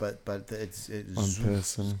stuff, but it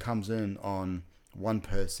comes in on one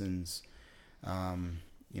person's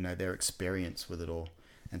you know, their experience with it all.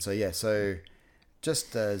 And so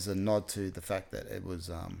just as a nod to the fact that it was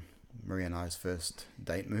Maria and I's first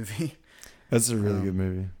date movie. That's a really good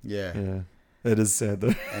movie. Yeah. It is sad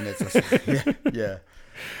though. And it's yeah.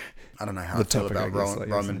 I don't know how I feel about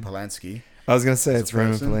Roman Polanski. I was going to say it's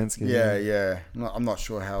Roman Polanski. Yeah. I'm not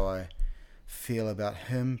sure how I feel about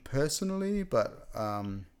him personally, but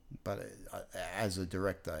as a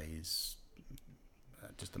director, he's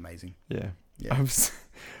just amazing. Yeah. I'm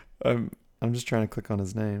just trying to click on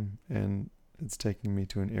his name, and it's taking me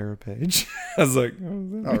to an error page. I was like,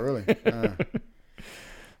 oh really?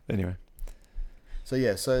 Anyway.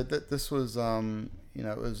 So this was you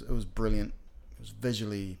know, it was brilliant. It was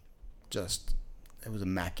visually just, it was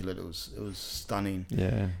immaculate. It was stunning.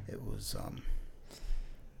 Yeah. It was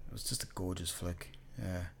just a gorgeous flick.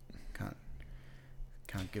 Yeah.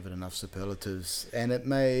 Can't give it enough superlatives. And it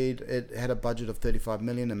had a budget of 35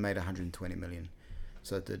 million and made 120 million.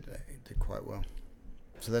 So it did quite well.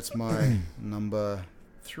 So that's my number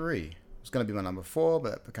 3. It was going to be my number 4,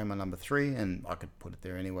 but it became my number 3, and I could put it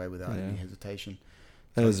there anyway without any hesitation.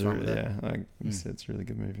 It was like you said, it's a really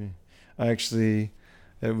good movie.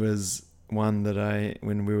 It was one that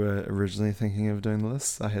when we were originally thinking of doing the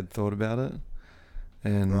list, I had thought about it,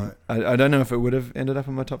 and I don't know if it would have ended up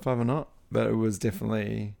in my top 5 or not, but it was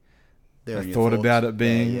definitely, I thought about it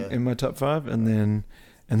being in my top 5, and then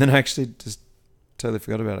I actually just totally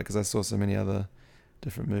forgot about it because I saw so many other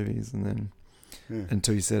different movies, and then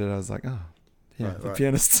until you said it, I was like, oh. Yeah, The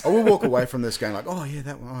Pianist. I will walk away from this going like, oh yeah,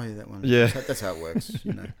 that one. Oh yeah, that one. Yeah, that's how it works.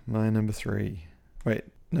 You know. My number 3. Wait,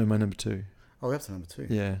 no, my number 2. Oh, we have to number 2.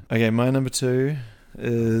 Yeah. Okay, my number 2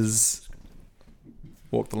 is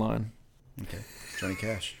Walk the Line. Okay, Johnny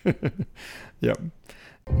Cash. Yep.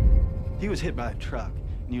 He was hit by a truck,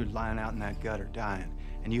 and you were lying out in that gutter dying,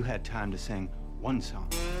 and you had time to sing one song.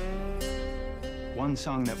 One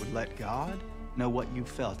song that would let God know what you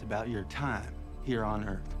felt about your time here on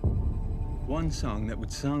Earth. One song that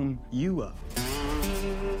would sum you up.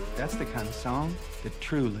 That's the kind of song that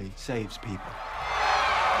truly saves people.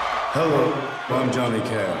 Hello, I'm Johnny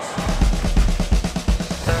Cash.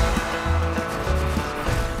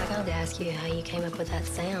 I got to ask you how you came up with that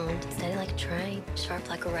sound. Steady like a train, sharp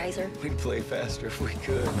like a razor. We'd play faster if we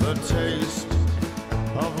could. The taste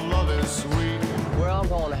of love is sweet. We're all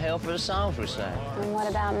going to hell for the songs we sang. And what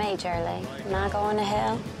about me, Charlie? Am I going to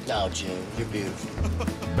hell? No, June, you're beautiful.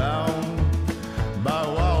 Bound by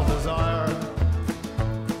wild desire,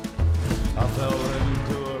 I fell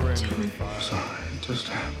into a ring of fire. Sorry, it just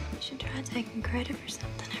happened. You should try taking credit for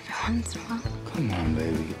something every once in a while. Come on,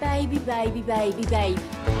 baby. Baby, baby, baby, baby.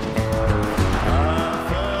 I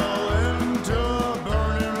fell into a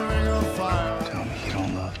burning ring of fire. Tell me you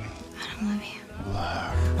don't love me. I don't love you.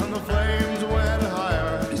 Liar. And the flames went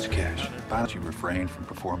higher. Is refrain from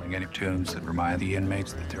performing any tunes that remind the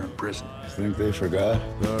inmates that they're in prison. Think they forgot?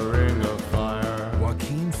 The Ring of Fire.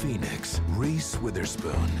 Joaquin Phoenix, Reese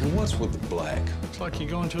Witherspoon. And what's with the black? It's like you're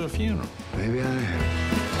going to a funeral. Maybe I am.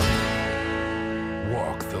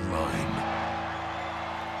 Walk the Line.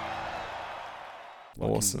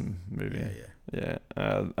 Awesome movie. Yeah.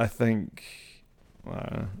 I think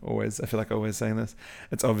I feel like I'm always saying this.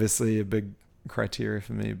 It's obviously a big criteria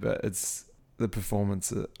for me, but it's the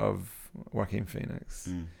performance of Joaquin Phoenix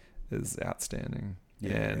is outstanding,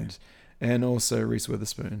 and also Reese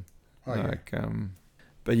Witherspoon.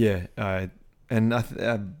 But yeah, correct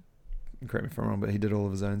me if I'm wrong, but he did all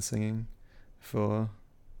of his own singing for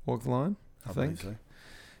Walk the Line, I think, so.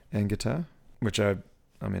 And guitar, which I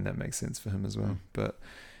mean that makes sense for him as well. But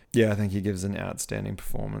yeah, I think he gives an outstanding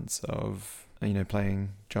performance of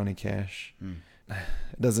playing Johnny Cash.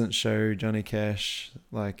 It doesn't show Johnny Cash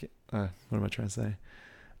like what am I trying to say?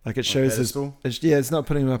 Like it shows it's not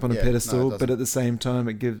putting him up on a pedestal, but at the same time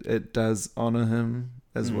it does honor him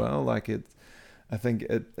as well. Like I think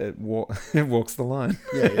it walks the line.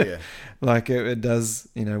 Yeah. Like it does,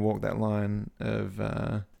 walk that line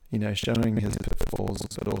of showing his pitfalls,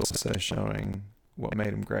 but also showing what made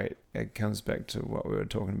him great. It comes back to what we were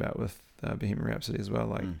talking about with Bohemian Rhapsody as well.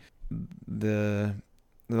 Like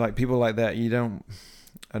like people like that, I don't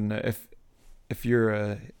know, if you're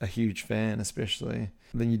a huge fan especially,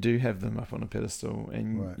 then you do have them up on a pedestal,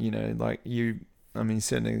 and you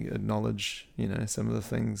certainly acknowledge some of the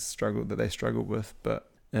things that they struggled with, but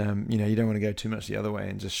you don't want to go too much the other way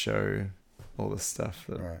and just show all this stuff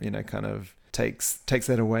that kind of takes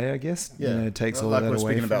that away, I guess. Takes all that away. Like we're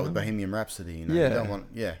speaking about with Bohemian Rhapsody, you don't want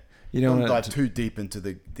you don't dive too deep into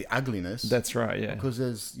the ugliness. That's right, yeah.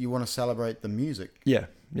 Because you want to celebrate the music. Yeah.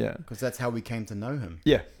 Because that's how we came to know him.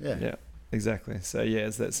 Yeah. Exactly. So yeah,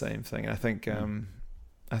 it's that same thing. I think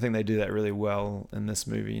they do that really well in this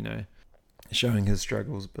movie. Showing his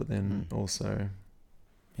struggles, but then also,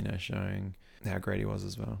 showing how great he was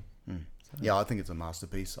as well. So. Yeah, I think it's a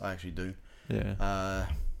masterpiece. I actually do. Yeah.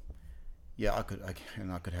 I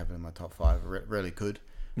could have it in my top 5. Really could.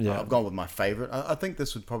 Yeah. I've gone with my favorite. I think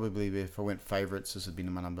this would probably be, if I went favorites, this would be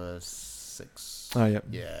my number 6. Oh, yeah.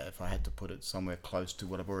 Yeah, if I had to put it somewhere close to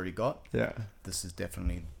what I've already got. Yeah. This is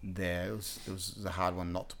definitely there. It was a hard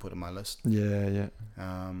one not to put in my list. Yeah.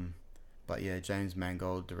 But yeah, James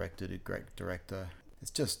Mangold directed, a great director.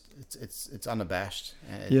 It's just, it's unabashed.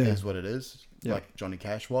 It is what it is. Yeah. Like Johnny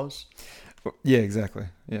Cash was. Yeah, exactly.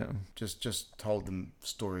 Yeah. Just told the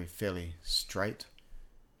story fairly straight.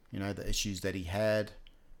 The issues that he had.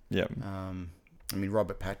 Yeah.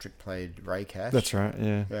 Robert Patrick played Ray Cash. That's right.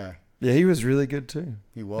 Yeah. Yeah. Yeah, he was really good too.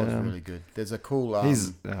 He was really good. There's a cool. I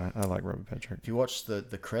like Robert Patrick. If you watch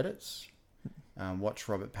the credits, watch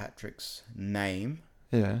Robert Patrick's name.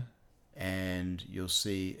 Yeah. And you'll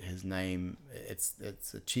see his name. It's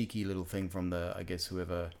a cheeky little thing from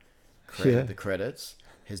whoever created the credits.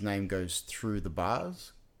 His name goes through the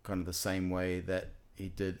bars, kind of the same way that he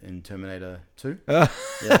did in Terminator 2. Yeah.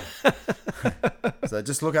 So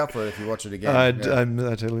just look out for it if you watch it again. I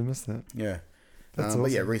totally missed that. Yeah. That's awesome.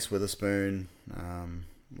 But yeah, Reese Witherspoon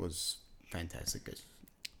was fantastic.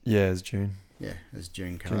 As June. Yeah, as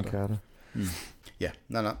June Carter. June Carter. Yeah,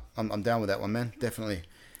 no, I'm down with that one, man. Definitely.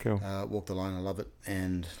 Cool. Walk the Line, I love it,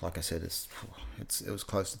 and like I said, it was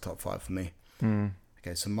close to top 5 for me.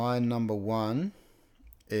 Okay, so my number 2.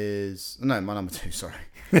 Sorry,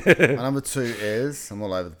 my number 2 is. I'm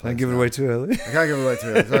all over the place. Don't give it away too early. I can't give it away too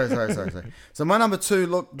early. Sorry. So my number 2.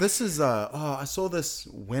 Look, this is. I saw this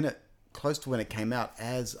close to when it came out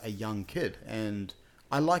as a young kid, and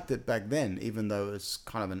I liked it back then, even though it's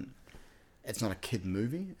kind of it's not a kid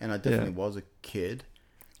movie, and I definitely was a kid.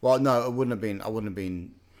 Well, no, it wouldn't have been. I wouldn't have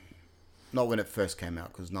been. Not when it first came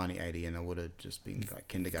out, because 1980, and I would have just been like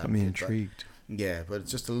kindergarten. Got me intrigued. But it's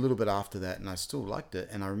just a little bit after that, and I still liked it.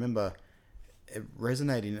 And I remember it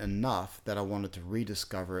resonating enough that I wanted to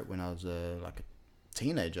rediscover it when I was a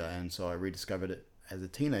teenager, and so I rediscovered it as a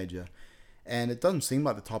teenager. And it doesn't seem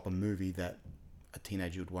like the type of movie that a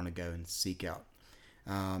teenager would want to go and seek out.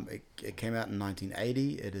 It came out in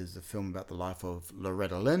 1980. It is a film about the life of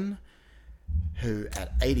Loretta Lynn, who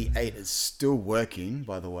at 88 is still working,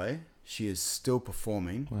 by the way. She is still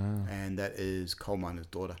performing. Wow. And that is Coal Miner's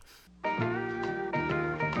Daughter. Well,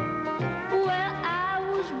 I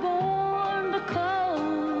was born a coal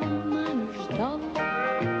miner's daughter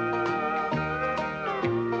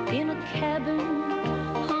in a cabin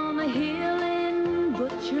on a hill in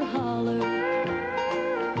Butcher Holler.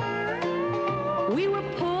 We were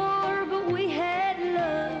poor, but we had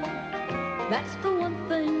love. That's the one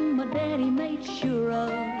thing my daddy made sure of.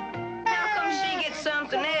 How come she gets some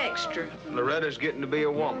something extra. Loretta's getting to be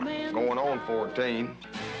a woman, going on 14.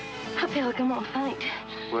 I feel like I'm gonna faint.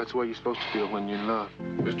 Well, that's the way you're supposed to feel when you're in love.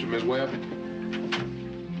 Mr. and Miss Webb,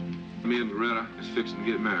 me and Loretta is fixing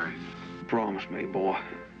to get married. Promise me, boy.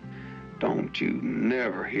 Don't you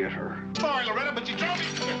never hit her. Sorry, Loretta, but you drove me.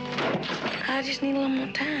 I just need a little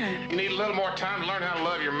more time. You need a little more time to learn how to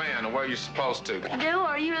love your man the way you're supposed to. Do,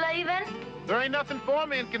 are you leaving? There ain't nothing for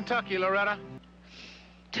me in Kentucky, Loretta.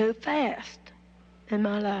 Too fast in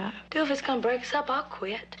my life. Do, if it's gonna break us up, I'll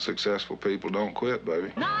quit. Successful people don't quit,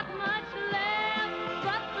 baby. Not much left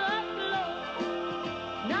but the flow.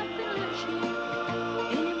 Nothing lives here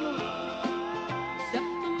anymore. Except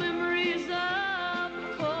the memories of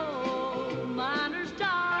the coal miner's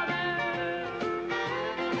daughter.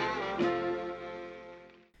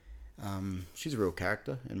 She's a real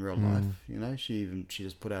character in real life. You know, she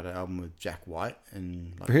just put out an album with Jack White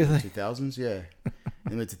in like Really? the 2000s. Yeah,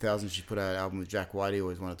 in the 2000s she put out an album with Jack White. He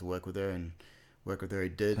always wanted to work with her, and work with her he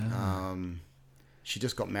did. She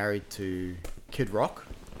just got married to Kid Rock.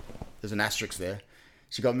 There's an asterisk there.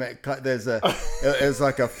 She got married. There's a. It was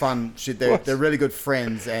like a fun. They're really good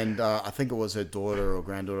friends, and I think it was her daughter or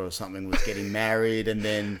granddaughter or something was getting married, and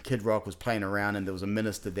then Kid Rock was playing around, and there was a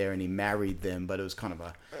minister there, and he married them, but it was kind of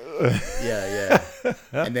a. Yeah.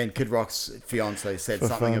 And then Kid Rock's fiance said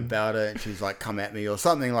something about it, and she's like, "Come at me" or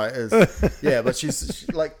something like. Yeah, but she's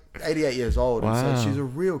like 88 years old, and so she's a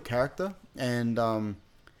real character, and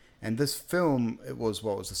this film, it was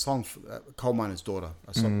the song, Coal Miner's Daughter,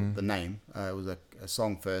 the name. It was a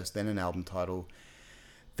song first, then an album title,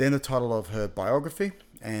 then the title of her biography,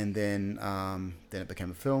 and then it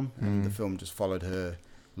became a film, and the film just followed her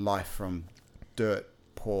life from dirt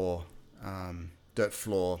poor, dirt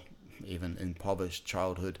floor, even impoverished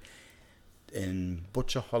childhood in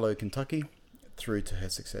Butcher Hollow, Kentucky, through to her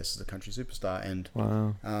success as a country superstar. And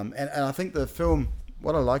and I think the film,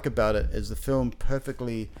 what I like about it is the film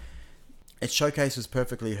it showcases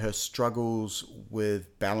perfectly her struggles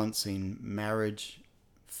with balancing marriage,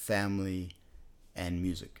 family, and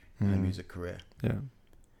music, and a music career. Yeah.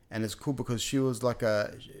 And it's cool because she was like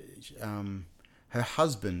her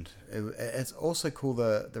husband. It's also cool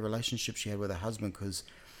the relationship she had with her husband, because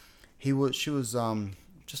she was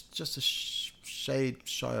just a shade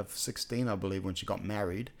shy of 16, I believe, when she got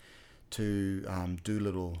married to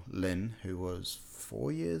Doolittle Lynn, who was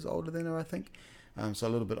 4 years older than her, I think. So a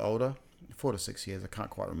little bit older, 4 to 6 years, I can't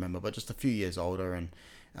quite remember, but just a few years older, and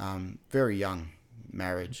very young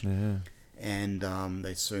marriage. Yeah. And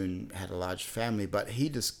they soon had a large family, but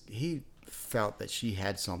he felt that she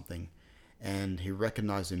had something, and he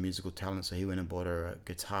recognized her musical talent, so he went and bought her a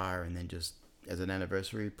guitar, and then just as an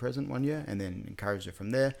anniversary present one year, and then encouraged her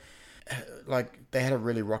from there. Like, they had a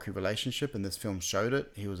really rocky relationship, and this film showed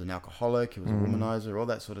it. He was an alcoholic, he was a womanizer, all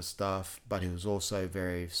that sort of stuff, but he was also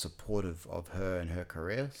very supportive of her and her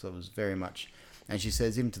career. So it was very much, and she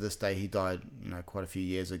says even to this day, he died, quite a few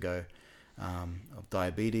years ago, of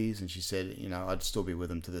diabetes, and she said, I'd still be with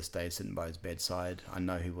him to this day, sitting by his bedside. I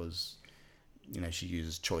know he was, she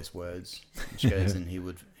uses choice words. She goes, and he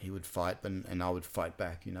would fight, and I would fight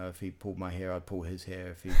back. If he pulled my hair, I'd pull his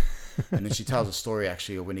hair. And then she tells a story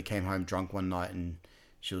actually of when he came home drunk one night, and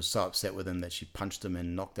she was so upset with him that she punched him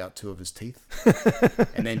and knocked out 2 of his teeth.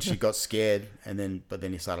 And then she got scared, but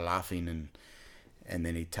then he started laughing, and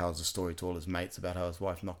then he tells a story to all his mates about how his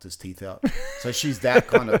wife knocked his teeth out. So she's that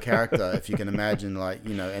kind of character, if you can imagine,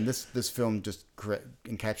 and this film just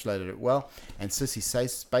encapsulated it well. And Sissy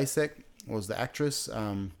Spacek was the actress,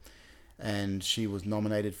 and she was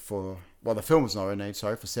nominated for, the film was nominated,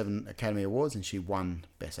 for 7 Academy Awards, and she won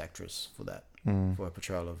Best Actress for that, for her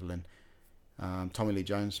portrayal of Lynn. Tommy Lee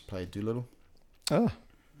Jones played Doolittle. Oh.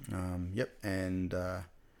 Yep, and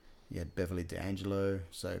you had Beverly D'Angelo,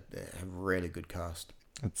 so a really good cast.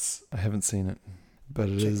 I haven't seen it, but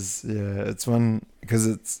it is, it's one, because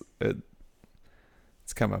it's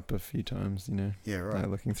come up a few times, Yeah, right.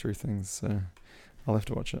 Looking through things, so I'll have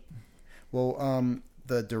to watch it. Well,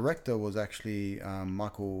 the director was actually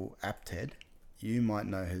Michael Apted. You might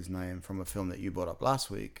know his name from a film that you brought up last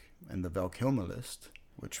week in the Val Kilmer list,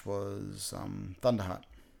 which was Thunderheart.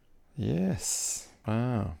 Yes.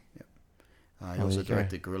 Wow. Yep. He also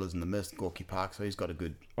directed Gorillas in the Mist, Gorky Park, so he's got a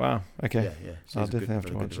good... Wow, okay. Yeah. So I'll definitely have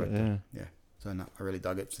to watch it, Yeah. So no, I really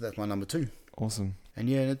dug it. So that's my number 2. Awesome. And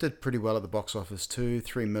it did pretty well at the box office too.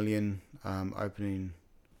 3 million opening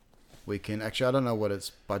weekend. Actually, I don't know what its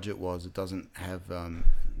budget was. It doesn't have...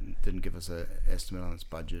 didn't give us an estimate on its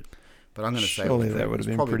budget. But I'm going to say... Surely that would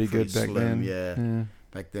have been pretty good back then. Yeah.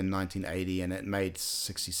 Back then, 1980, and it made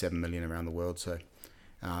 67 million around the world, so...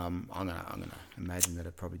 I'm gonna imagine that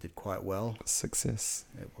it probably did quite well. Success.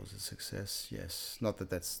 It was a success. Yes, not that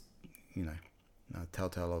that's a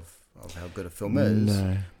telltale of how good a film is.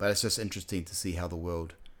 No. But it's just interesting to see how the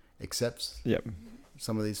world accepts. Yep.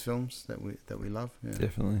 Some of these films that we love. Yeah.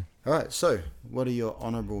 Definitely. All right. So, what are your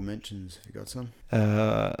honorable mentions? Have you got some?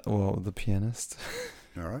 Well, The Pianist.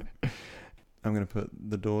 All right. I'm going to put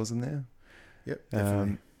The Doors in there. Yep.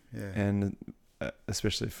 Definitely. Yeah. And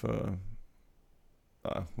especially for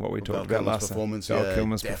what we talked Val about last performance. time. Val Yeah,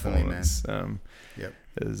 Kilmer's definitely, performance. Yep.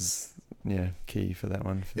 Is key for that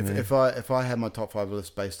one. For me. If I had my top 5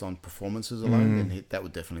 list based on performances alone, then that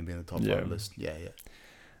would definitely be in the top 5 list. Yeah.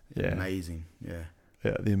 Amazing. Yeah.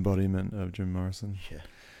 Yeah, the embodiment of Jim Morrison. Yeah.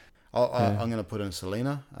 I'm going to put in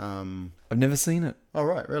Selena. I've never seen it. Oh,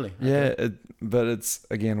 right, really? Yeah, Okay. but it's,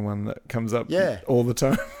 again, one that comes up Yeah. all the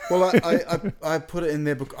time. Well, I put it in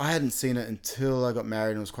there because I hadn't seen it until I got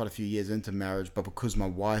married, and it was quite a few years into marriage, but because my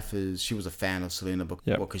wife she was a fan of Selena,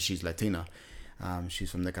 because she's Latina. She's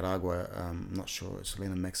from Nicaragua. I'm not sure.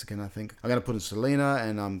 Selena Mexican, I think. I'm going to put in Selena,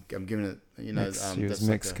 and I'm giving it, She was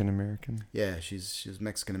Mexican American. Yeah, she was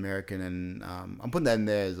Mexican American, and I'm putting that in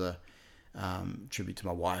there as a tribute to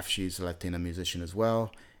my wife. She's a Latina musician as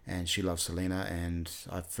well, and she loves Selena. And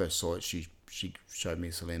I first saw it. She showed me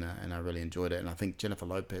Selena, and I really enjoyed it. And I think Jennifer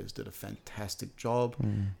Lopez did a fantastic job.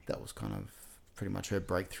 That was kind of pretty much her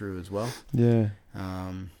breakthrough as well. Yeah.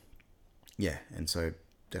 Yeah, and so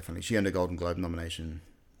definitely she earned a Golden Globe nomination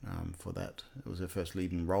for that. It was her first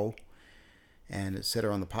leading role, and it set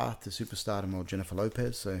her on the path to superstardom of Jennifer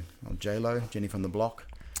Lopez. So J-Lo, Jenny from the Block.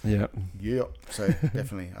 Yeah. So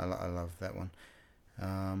definitely, I love that one.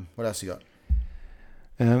 What else you got?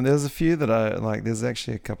 There's a few that I like. There's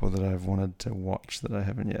actually a couple that I've wanted to watch that I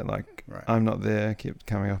haven't yet. Like, I'm Not There kept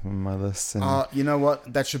coming up on my list. And you know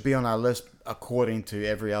what? That should be on our list according to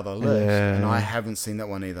every other list. Yeah. And I haven't seen that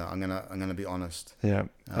one either. I'm gonna be honest. Yeah.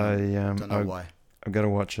 Don't know why. I've got to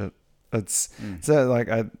watch it. It's so like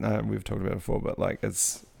we've talked about it before, but like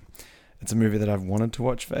it's a movie that I've wanted to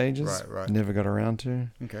watch for ages. Right. Never got around to.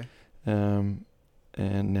 Okay. And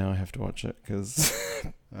now I have to watch it because,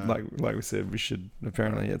 like we said, we should.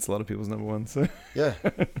 Apparently, it's a lot of people's number one. So yeah.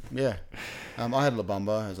 I had La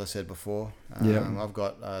Bamba, as I said before. I've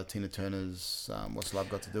got Tina Turner's "What's Love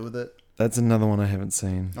Got to Do with It." That's another one I haven't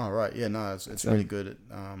seen. Oh right, yeah, no, it's really good.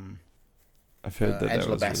 I've heard that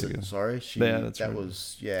Angela was Bassett. really good. Sorry, she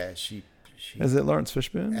Is it Lawrence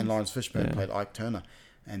Fishburne? And Lawrence Fishburne played Ike Turner,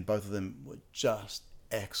 and both of them were just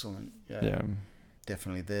excellent. Yeah.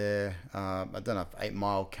 Definitely there. I don't know if 8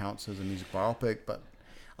 Mile counts as a music biopic, but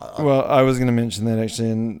I was going to mention that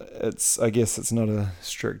actually, and I guess it's not a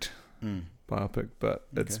strict biopic, but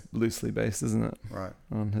it's loosely based, isn't it? Right.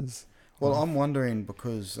 On his. Well, I'm wondering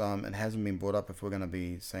because it hasn't been brought up if we're going to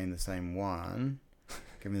be saying the same one.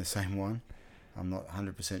 Give me the same one. I'm not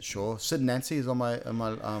 100% sure. Sid and Nancy is on my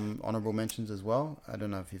honorable mentions as well. I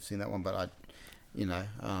don't know if you've seen that one, but been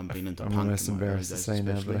into punk. I'm almost embarrassed to say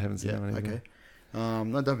now, but I haven't seen that one either. Okay.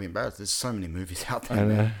 No, don't be embarrassed. There's so many movies out there. I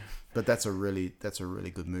know. But that's a really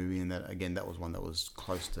good movie, and that was one that was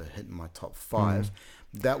close to hitting my top 5.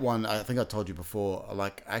 That one, I think I told you before.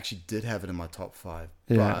 Like, I actually did have it in my top 5,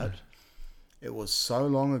 but it was so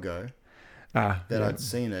long ago that I'd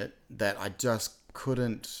seen it that I just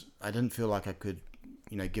couldn't. I didn't feel like I could,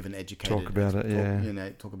 give an educated talk about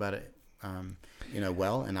it. Talk about it,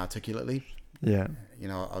 well and articulately. Yeah.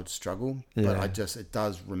 I'd struggle, Yeah. but it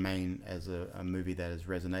does remain as a movie that has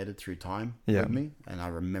resonated through time Yeah. with me, and I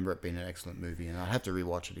remember it being an excellent movie, and I'd have to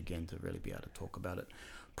rewatch it again to really be able to talk about it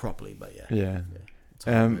properly. But it's a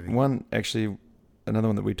good movie. Another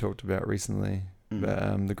one that we talked about recently,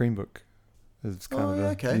 The Green Book, is kind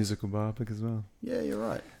of a musical biopic as well. Yeah, you're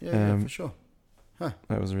right. Yeah, for sure. Huh.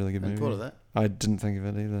 That was a really good movie. I thought of that. I didn't think of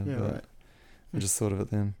it either. Yeah, but right. I just thought of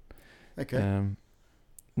it then. Okay.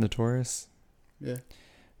 Notorious. Yeah.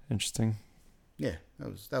 Interesting. Yeah,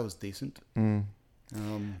 that was decent.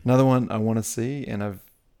 Another one I want to see, and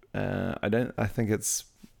I think it's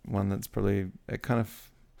one that's probably, it kind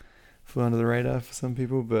of flew under the radar for some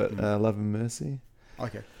people, but Love and Mercy.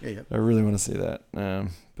 Okay. Yeah. I really want to see that,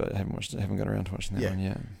 but I haven't got around to watching that one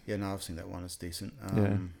yet. Yeah, no, I've seen that one. It's decent.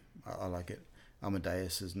 Yeah. I like it.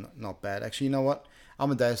 Amadeus is not bad. Actually, you know what?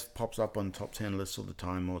 Amadeus pops up on top 10 lists all the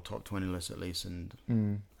time, or top 20 lists at least, and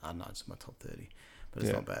I don't know, it's my top 30. But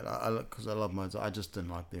it's not bad. Because I love Mozart. I just didn't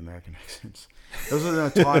like the American accents. It was in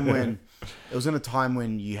a time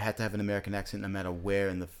when you had to have an American accent no matter where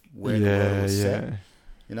in the world it was set.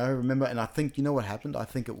 Remember? And I think what happened. I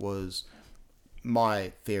think it was,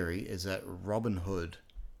 my theory is that Robin Hood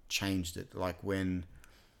changed it. Like when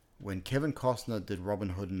when Kevin Costner did Robin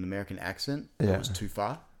Hood in an American accent, Yeah. it was too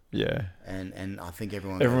far. Yeah. And I think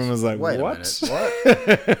everyone was like, wait what? a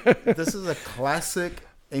minute, what? This is a classic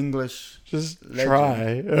English Just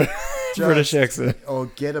legend. try British accent. Or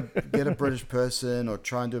get a British person, or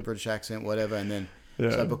try and do a British accent, whatever, and then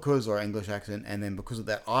or English accent, and then because of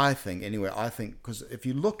that, I think because if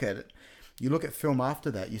you look at it, you look at film after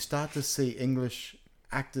that, you start to see English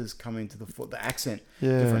actors coming to the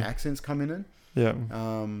different accents coming in. Yeah.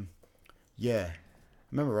 Yeah. I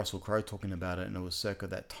remember Russell Crowe talking about it, and it was circa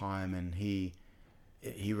that time, and he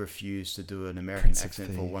refused to do an American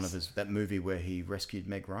accent for one of that movie where he rescued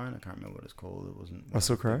Meg Ryan. I can't remember what it's called. It wasn't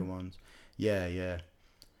Russell Crowe. Ones. Yeah.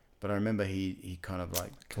 But I remember he kind of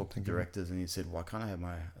like talked to directors, and he said, "Why can't I have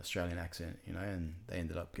my Australian accent?" You know, and they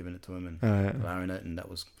ended up giving it to him and allowing it, and that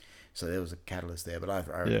was so there was a catalyst there. But I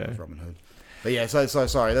remember it was Robin Hood. But yeah, so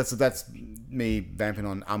sorry. That's me vamping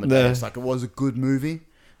on Amadeus. Like, it was a good movie,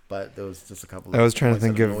 but there was just a couple of I was trying to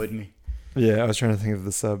think that of annoyed me. Yeah, I was trying to think of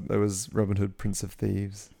the sub. There was Robin Hood, Prince of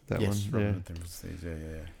Thieves. That one. Robin Hood, Prince of Thieves.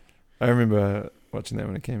 Yeah. I remember watching that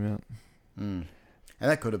when it came out. And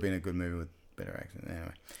that could have been a good movie with better accent.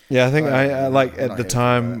 Anyway. Yeah, I think I like at the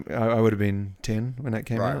time I would have been 10 when that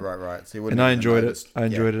came out. Right. So and I enjoyed it. I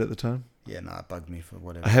enjoyed it at the time. Yeah, no, it bugged me for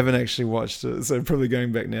whatever. I haven't actually watched it, so probably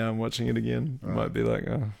going back now and watching it again might be like,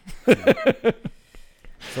 oh.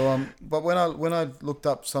 So but when I looked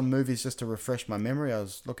up some movies just to refresh my memory, I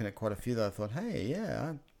was looking at quite a few that I thought, hey,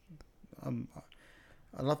 yeah, I'd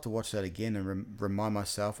love to watch that again and remind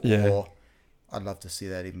myself, or I'd love to see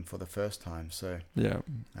that even for the first time. So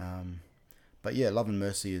but yeah, Love and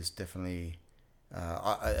Mercy is definitely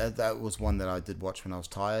that was one that I did watch when I was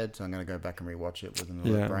tired, so I'm going to go back and rewatch it with an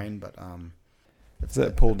alert brain. But is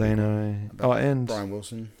that Paul Dano? And Brian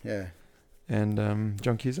Wilson, and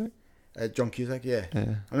John Cusack. John Cusack, yeah.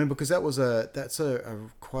 I mean, because that's a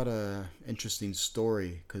quite a interesting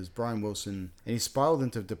story, because Brian Wilson, and he spiraled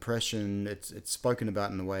into depression. It's spoken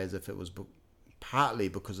about in a way as if it was partly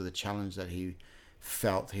because of the challenge that he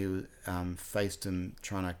felt he faced him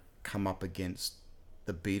trying to come up against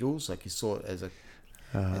the Beatles. Like, he saw it as a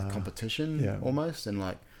competition almost, and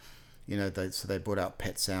like, you know, they brought out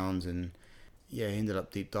Pet Sounds, and he ended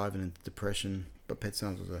up deep diving into depression. But Pet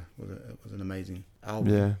Sounds was an amazing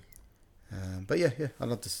album. Yeah. But yeah, I'd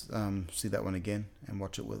love to see that one again and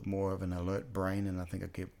watch it with more of an alert brain, and I think I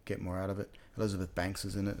get more out of it. Elizabeth Banks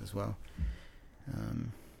is in it as well.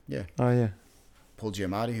 Paul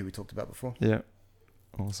Giamatti, who we talked about before. Yeah,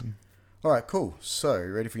 awesome. All right, cool. So,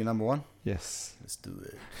 ready for your number one? Yes. Let's do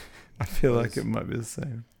it. I feel like it might be the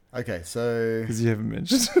same. Okay, so... Because you haven't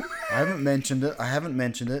mentioned it. I haven't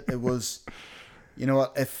mentioned it. It was... You know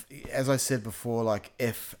what? If, as I said before, like,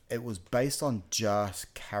 if it was based on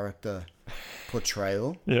just character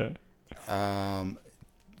portrayal...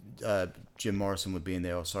 Jim Morrison would be in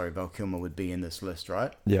there, Val Kilmer would be in this list,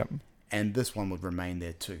 right? Yeah. And this one would remain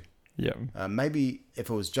there too. Yeah. Maybe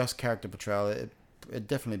if it was just character portrayal, it'd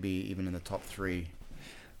definitely be even in the top 3.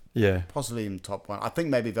 Yeah. Possibly in top 1. I think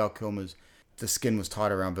maybe the skin was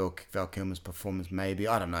tied around Val Kilmer's performance, maybe.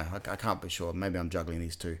 I don't know. I can't be sure. Maybe I'm juggling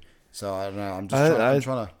these two. So I don't know. I'm trying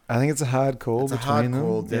to... I think it's a hard call between them. It's a hard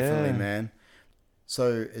call, definitely, man. So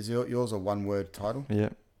is yours a one-word title? Yeah.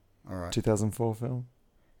 All right. 2004 film.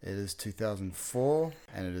 It is 2004,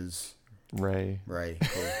 and it is... Ray. Cool.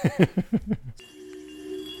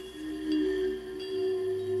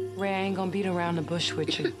 Ray, I ain't gonna beat around the bush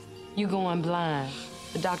with you. You going blind.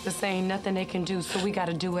 The doctor saying nothing they can do, so we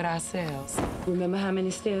gotta do it ourselves. Remember how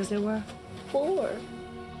many stairs there were? 4.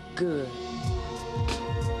 Good.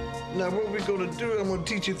 Now what we're gonna do, I'm gonna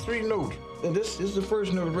teach you 3 notes. And this is the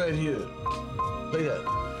first note right here. Play that.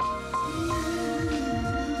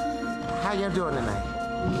 How y'all doing tonight?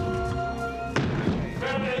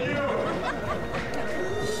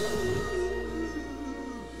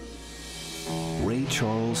 Ray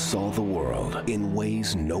Charles saw the world in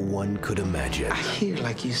ways no one could imagine. I hear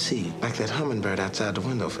like you see, like that hummingbird outside the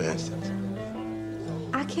window, for instance.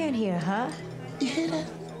 I can't hear, huh? You hear that?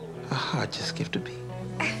 A heart just skipped a beat.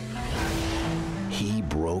 He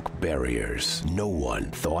broke barriers no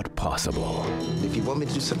one thought possible. If you want me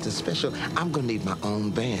to do something special, I'm gonna need my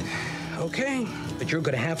own band. Okay, but you're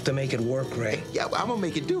gonna have to make it work, Ray. Yeah, I'm gonna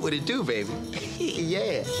make it do what it do, baby.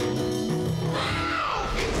 Yeah.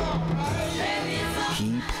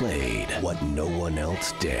 He played what no one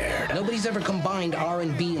else dared. Nobody's ever combined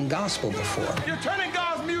R&B and gospel before. You're turning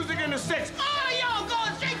God's music into sex. All of y'all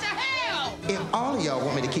going straight to hell! If all of y'all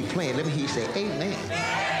want me to keep playing, let me hear you say amen.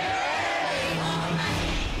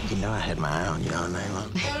 You know I had my eye on y'all night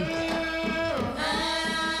long.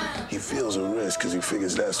 You feels a risk because he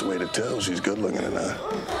figures that's the way to tell she's good looking or not.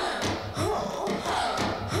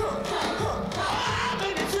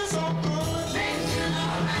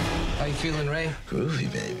 How you feeling, Ray?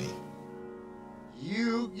 Groovy, baby.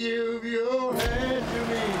 You give your hand to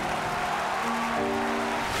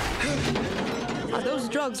me. Are those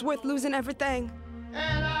drugs worth losing everything?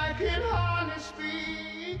 And I can hardly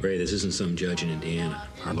speak. Ray, this isn't some judge in Indiana.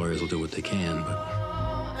 Our lawyers will do what they can, but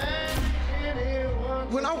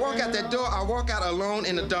When I walk out that door, I walk out alone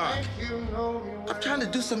in the dark. I'm trying to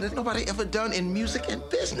do something that nobody ever done in music and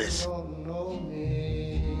business. The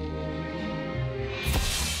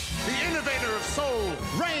innovator of soul,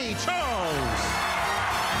 Ray Charles.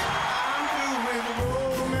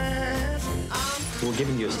 We're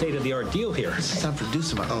giving you a state-of-the-art deal here. Since I'm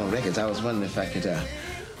producing my own records, I was wondering if I could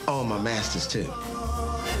own my masters too.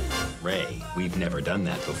 Ray, we've never done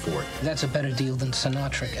that before. That's a better deal than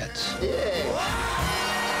Sinatra gets.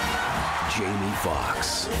 Jamie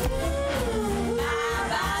Foxx.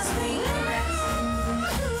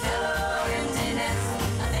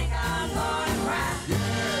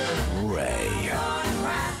 Ray.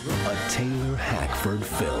 A Taylor Hackford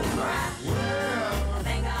film.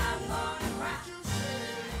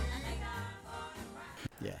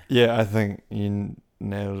 Yeah, I think you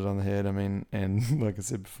nailed it on the head. I mean, and like I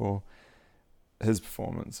said before, his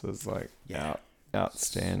performance was like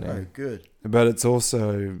outstanding. So good. But it's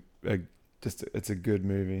also it's a good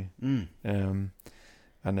movie.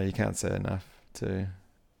 I know you can't say enough to.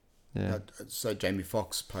 Yeah. So Jamie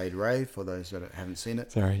Foxx played Ray, for those that haven't seen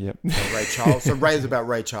it. Sorry, yep. Ray Charles. So Ray is about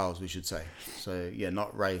Ray Charles, we should say. So yeah,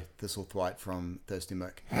 not Ray Thistlethwaite from Thirsty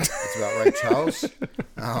Merc. It's about Ray Charles.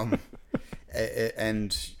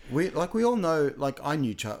 And we all know, like I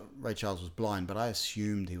knew Ray Charles was blind, but I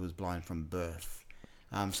assumed he was blind from birth.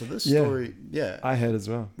 So this story, I had as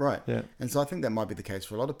well. Right. Yeah. And so I think that might be the case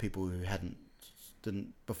for a lot of people who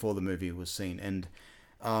didn't before the movie was seen. And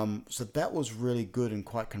so that was really good and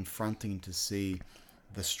quite confronting to see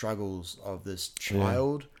the struggles of this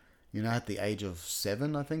child. You know, at the age of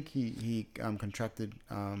 7, I think he contracted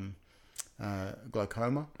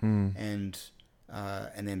glaucoma, and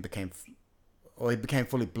then became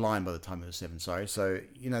fully blind by the time he was 7. Sorry. So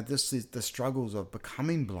you know, this is the struggles of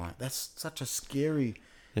becoming blind. That's such a scary,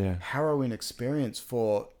 harrowing experience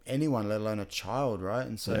for anyone, let alone a child, right?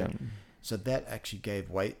 And so, so that actually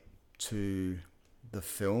gave weight to the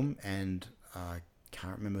film, and I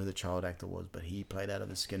can't remember who the child actor was, but he played out of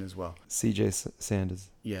his skin as well. CJ Sanders.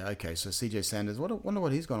 Yeah, okay, so CJ Sanders. Wonder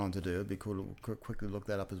what he's gone on to do. It'd be cool to quickly look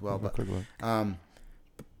that up as well. But you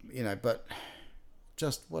know, but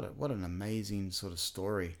just what an amazing sort of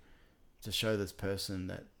story to show this person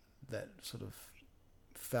that sort of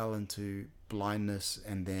fell into blindness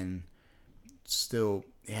and then still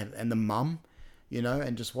and the mum. You know,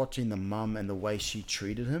 and just watching the mum and the way she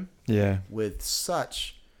treated him, with so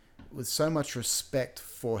much respect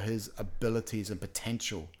for his abilities and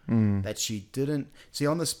potential, that she didn't see.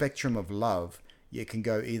 On the spectrum of love, you can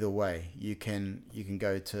go either way. You can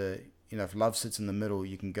go to, you know, if love sits in the middle,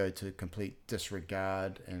 you can go to complete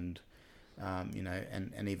disregard and you know,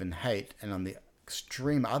 and even hate. And on the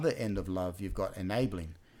extreme other end of love, you've got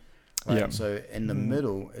enabling. Right? Yeah. So in the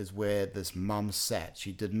middle is where this mum sat.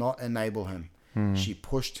 She did not enable him. She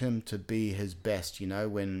pushed him to be his best, you know,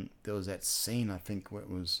 when there was that scene, I think where it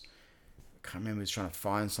was, I can't remember, he was trying to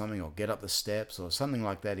find something or get up the steps or something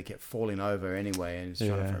like that. He kept falling over anyway, and he's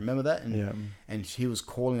trying to remember that. And he was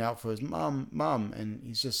calling out for his mum, and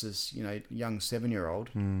he's just this, you know, young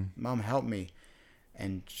 7-year-old, Mum, help me.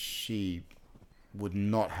 And she would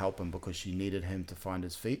not help him because she needed him to find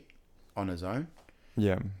his feet on his own.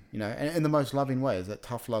 Yeah. You know, and in the most loving way, is that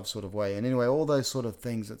tough love sort of way. And anyway, all those sort of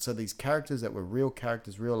things. That, so these characters that were real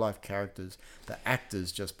characters, real life characters, the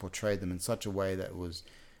actors just portrayed them in such a way that was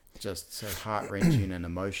just so heart-wrenching and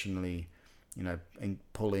emotionally, you know,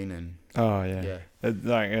 pulling and... Oh, yeah.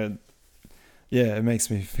 It makes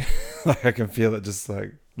me feel like I can feel it just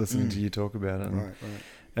like listening to you talk about it.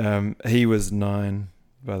 And, right. He was 9,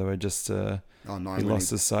 by the way, just... 9 he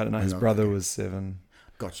lost his sight, and his brother was 7.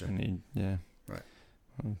 Gotcha. And he, Right.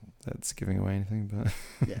 Well, that's giving away anything, but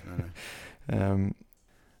no.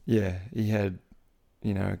 He had,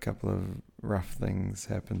 you know, a couple of rough things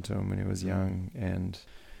happen to him when he was young, and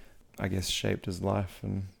I guess shaped his life.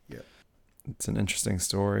 And it's an interesting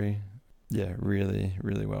story. Yeah, really,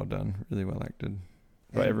 really well done, really well acted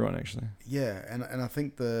by everyone, actually. Yeah, and I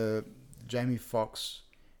think the Jamie Foxx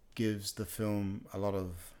gives the film a lot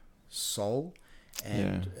of soul,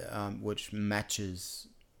 and which matches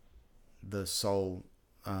the soul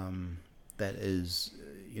that is,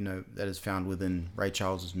 you know, that is found within Ray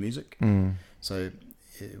Charles's music. So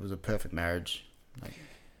it was a perfect marriage. Like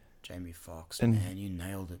Jamie Foxx, And- man, you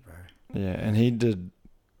nailed it, bro. Yeah, and he did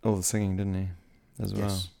all the singing, didn't he? As well.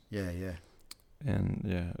 Yes. Yeah. And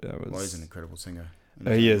yeah, that was. Well, he's an incredible singer.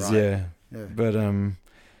 He is, Right. yeah. Yeah. But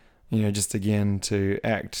you know, just again to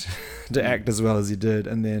act, act as well as he did,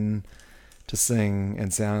 and then to sing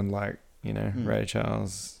and sound like, you know, Ray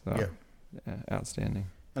Charles. Oh, yeah, outstanding.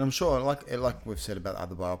 And I'm sure, like we've said about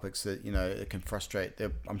other biopics, that, you know, it can frustrate.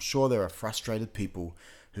 I'm sure there are frustrated people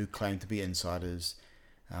who claim to be insiders,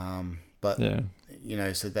 but Yeah. you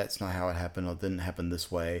know, so that's not how it happened, or didn't happen this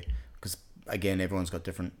way. Because again, everyone's got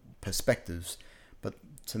different perspectives. But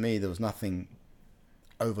to me, there was nothing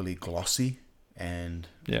overly glossy. And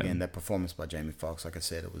again, that performance by Jamie Foxx, like I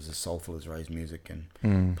said, it was as soulful as Ray's music,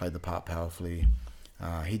 and played the part powerfully.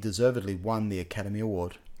 He deservedly won the Academy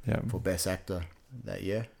Award for Best Actor that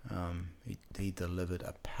year. He delivered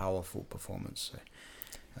a powerful performance. So,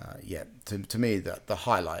 to me, the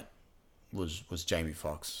highlight was Jamie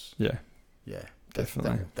Foxx. Yeah,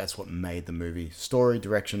 Definitely. That's what made the movie. Story,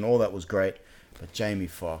 direction, all that was great, but Jamie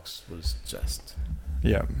Foxx was just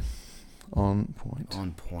on point.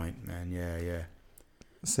 On point, man. Yeah.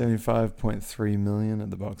 75.3 million at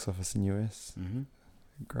the box office in US. Mm-hmm.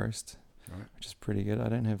 Grossed, Right. which is pretty good. I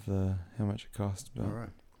don't have how much it cost, but Alright.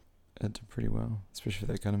 it did pretty well, especially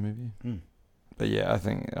for that kind of movie. Mm. But yeah, I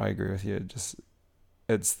think I agree with you.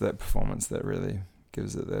 It's that performance that really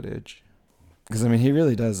gives it that edge. Because I mean, he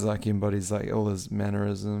really does, like, embodies like all his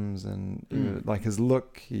mannerisms and even, like his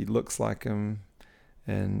look. He looks like him,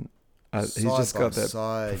 and he's just got that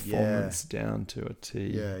performance down to a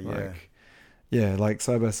T. Like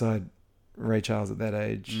side by side, Ray Charles at that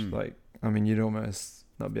age. Like, I mean, you'd almost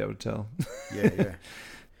not be able to tell. Yeah.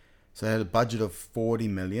 So they had a budget of 40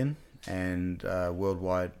 million, and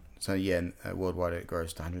worldwide. So worldwide it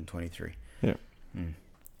grossed 123. Yeah.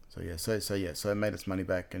 So it made its money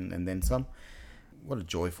back and then some. What a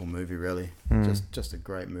joyful movie, really. Just a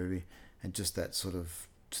great movie, and just that sort of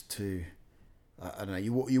I don't know.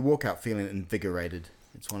 You walk out feeling invigorated.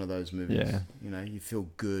 It's one of those movies. Yeah. You know, you feel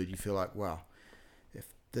good. You feel like, wow, if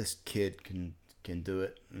this kid can do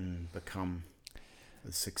it and become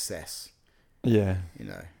a success. Yeah. You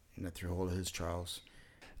know, through all of his trials.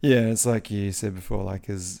 Yeah, it's like you said before, like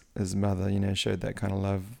his mother, you know, showed that kind of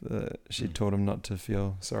love. She taught him not to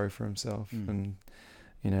feel sorry for himself, and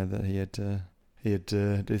you know that he had to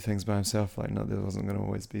do things by himself. Like, no, there wasn't going to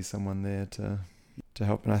always be someone there to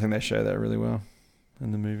help, and I think they show that really well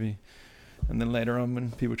in the movie. And then later on, when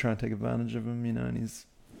people try and take advantage of him, you know, and he's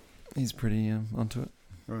pretty onto it.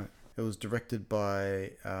 Right. It was directed by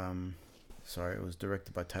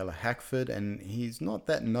Taylor Hackford, and he's not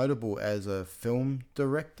that notable as a film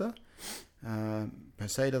director. Per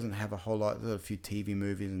se, doesn't have a whole lot. There's a few TV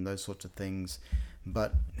movies and those sorts of things,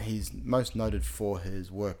 but he's most noted for his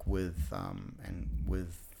work with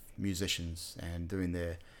musicians and doing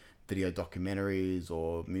their video documentaries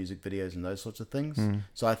or music videos and those sorts of things.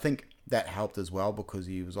 So I think that helped as well, because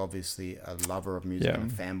he was obviously a lover of music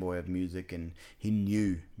and a fanboy of music, and he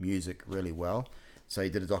knew music really well. So he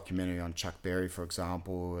did a documentary on Chuck Berry, for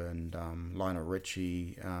example, and Lionel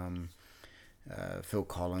Richie. Phil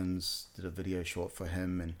Collins did a video short for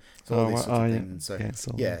him, and so all these sorts of things. And so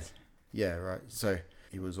right. So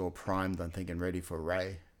he was all primed, I think, and ready for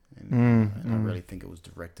Ray, and I really think it was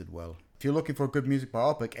directed well. If you're looking for a good music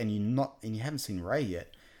biopic and you haven't seen Ray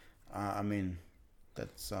yet, I mean,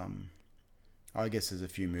 that's I guess there's a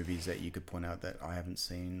few movies that you could point out that I haven't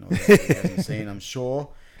seen or that he hasn't seen. I'm sure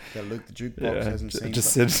that Luke the Jukebox hasn't seen.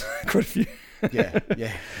 Just said quite a few. yeah,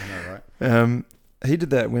 I know, right? He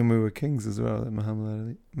did that When We Were Kings as well, Muhammad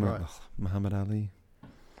Ali. Right. Muhammad Ali.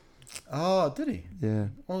 Oh, did he? Yeah.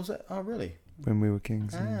 What was that? Oh, really? When We Were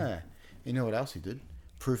Kings. Yeah. You know what else he did?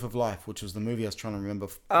 Proof of Life, which was the movie I was trying to remember.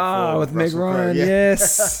 With Meg Ryan,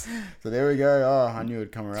 yes. So there we go. Oh, I knew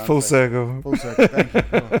it'd come around. Full circle. Thank you.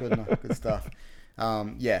 Oh, good enough. Good stuff.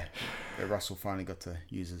 Yeah, Russell finally got to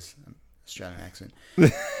use his Australian accent.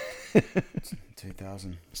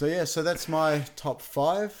 2000. So that's my top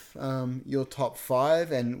 5. Your top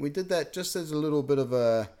 5, and we did that just as a little bit of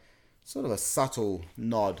a sort of a subtle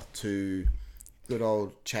nod to good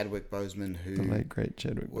old Chadwick Boseman, who the late great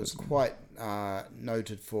Chadwick was Boseman. quite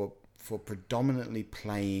noted for predominantly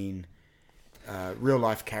playing real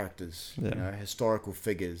life characters, you know, historical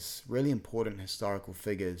figures, really important historical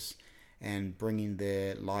figures, and bringing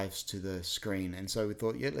their lives to the screen. And so we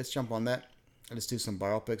thought, let's jump on that. Let's do some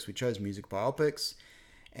biopics. We chose music biopics,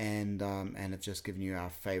 and have just given you our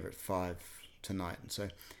favorite 5 tonight. And so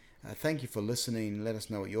thank you for listening. Let us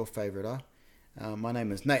know what your favorite are. My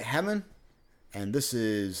name is Nate Hammond, and this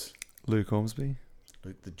is Luke Ormsby.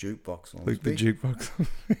 Luke the Jukebox Ormsby. Luke the Jukebox.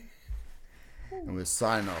 And we're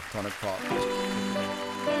signing off. Tonic Pop.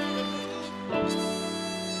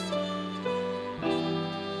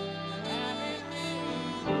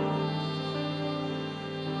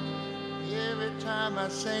 Every time I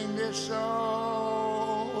sing this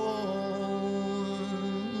song,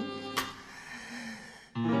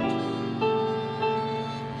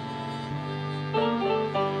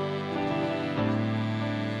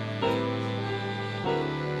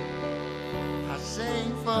 I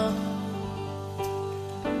sing for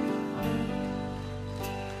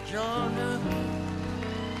Georgia.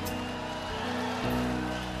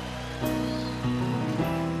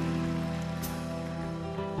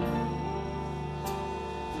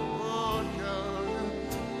 Oh, Georgia.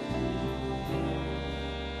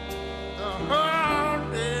 The whole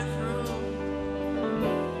day through.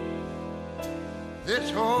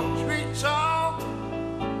 This whole sweet song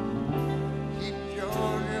keep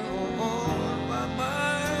Georgia on my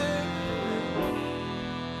mind.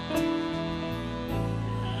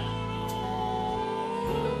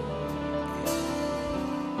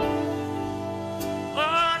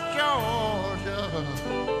 Oh, Georgia.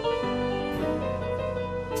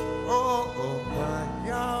 Oh, my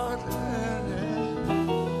Georgia.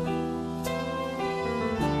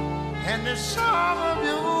 And the song of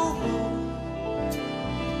you,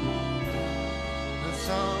 the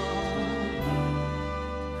song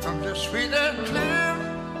comes as sweet and clear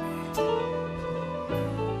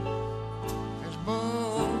as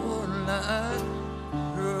moonlight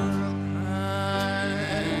through the pine.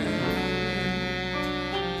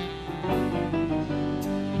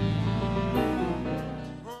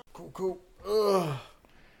 Cool. Ugh.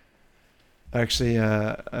 Actually, I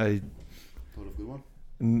Thought of a good one.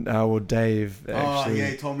 well, Dave actually. Oh, yeah,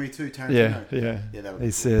 he told me too, Tarantino. Yeah. Yeah, that would He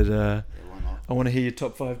be said, why not? I want to hear your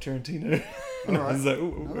top 5 Tarantino. And I was like,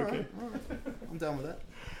 ooh, All okay. right. I'm down with that.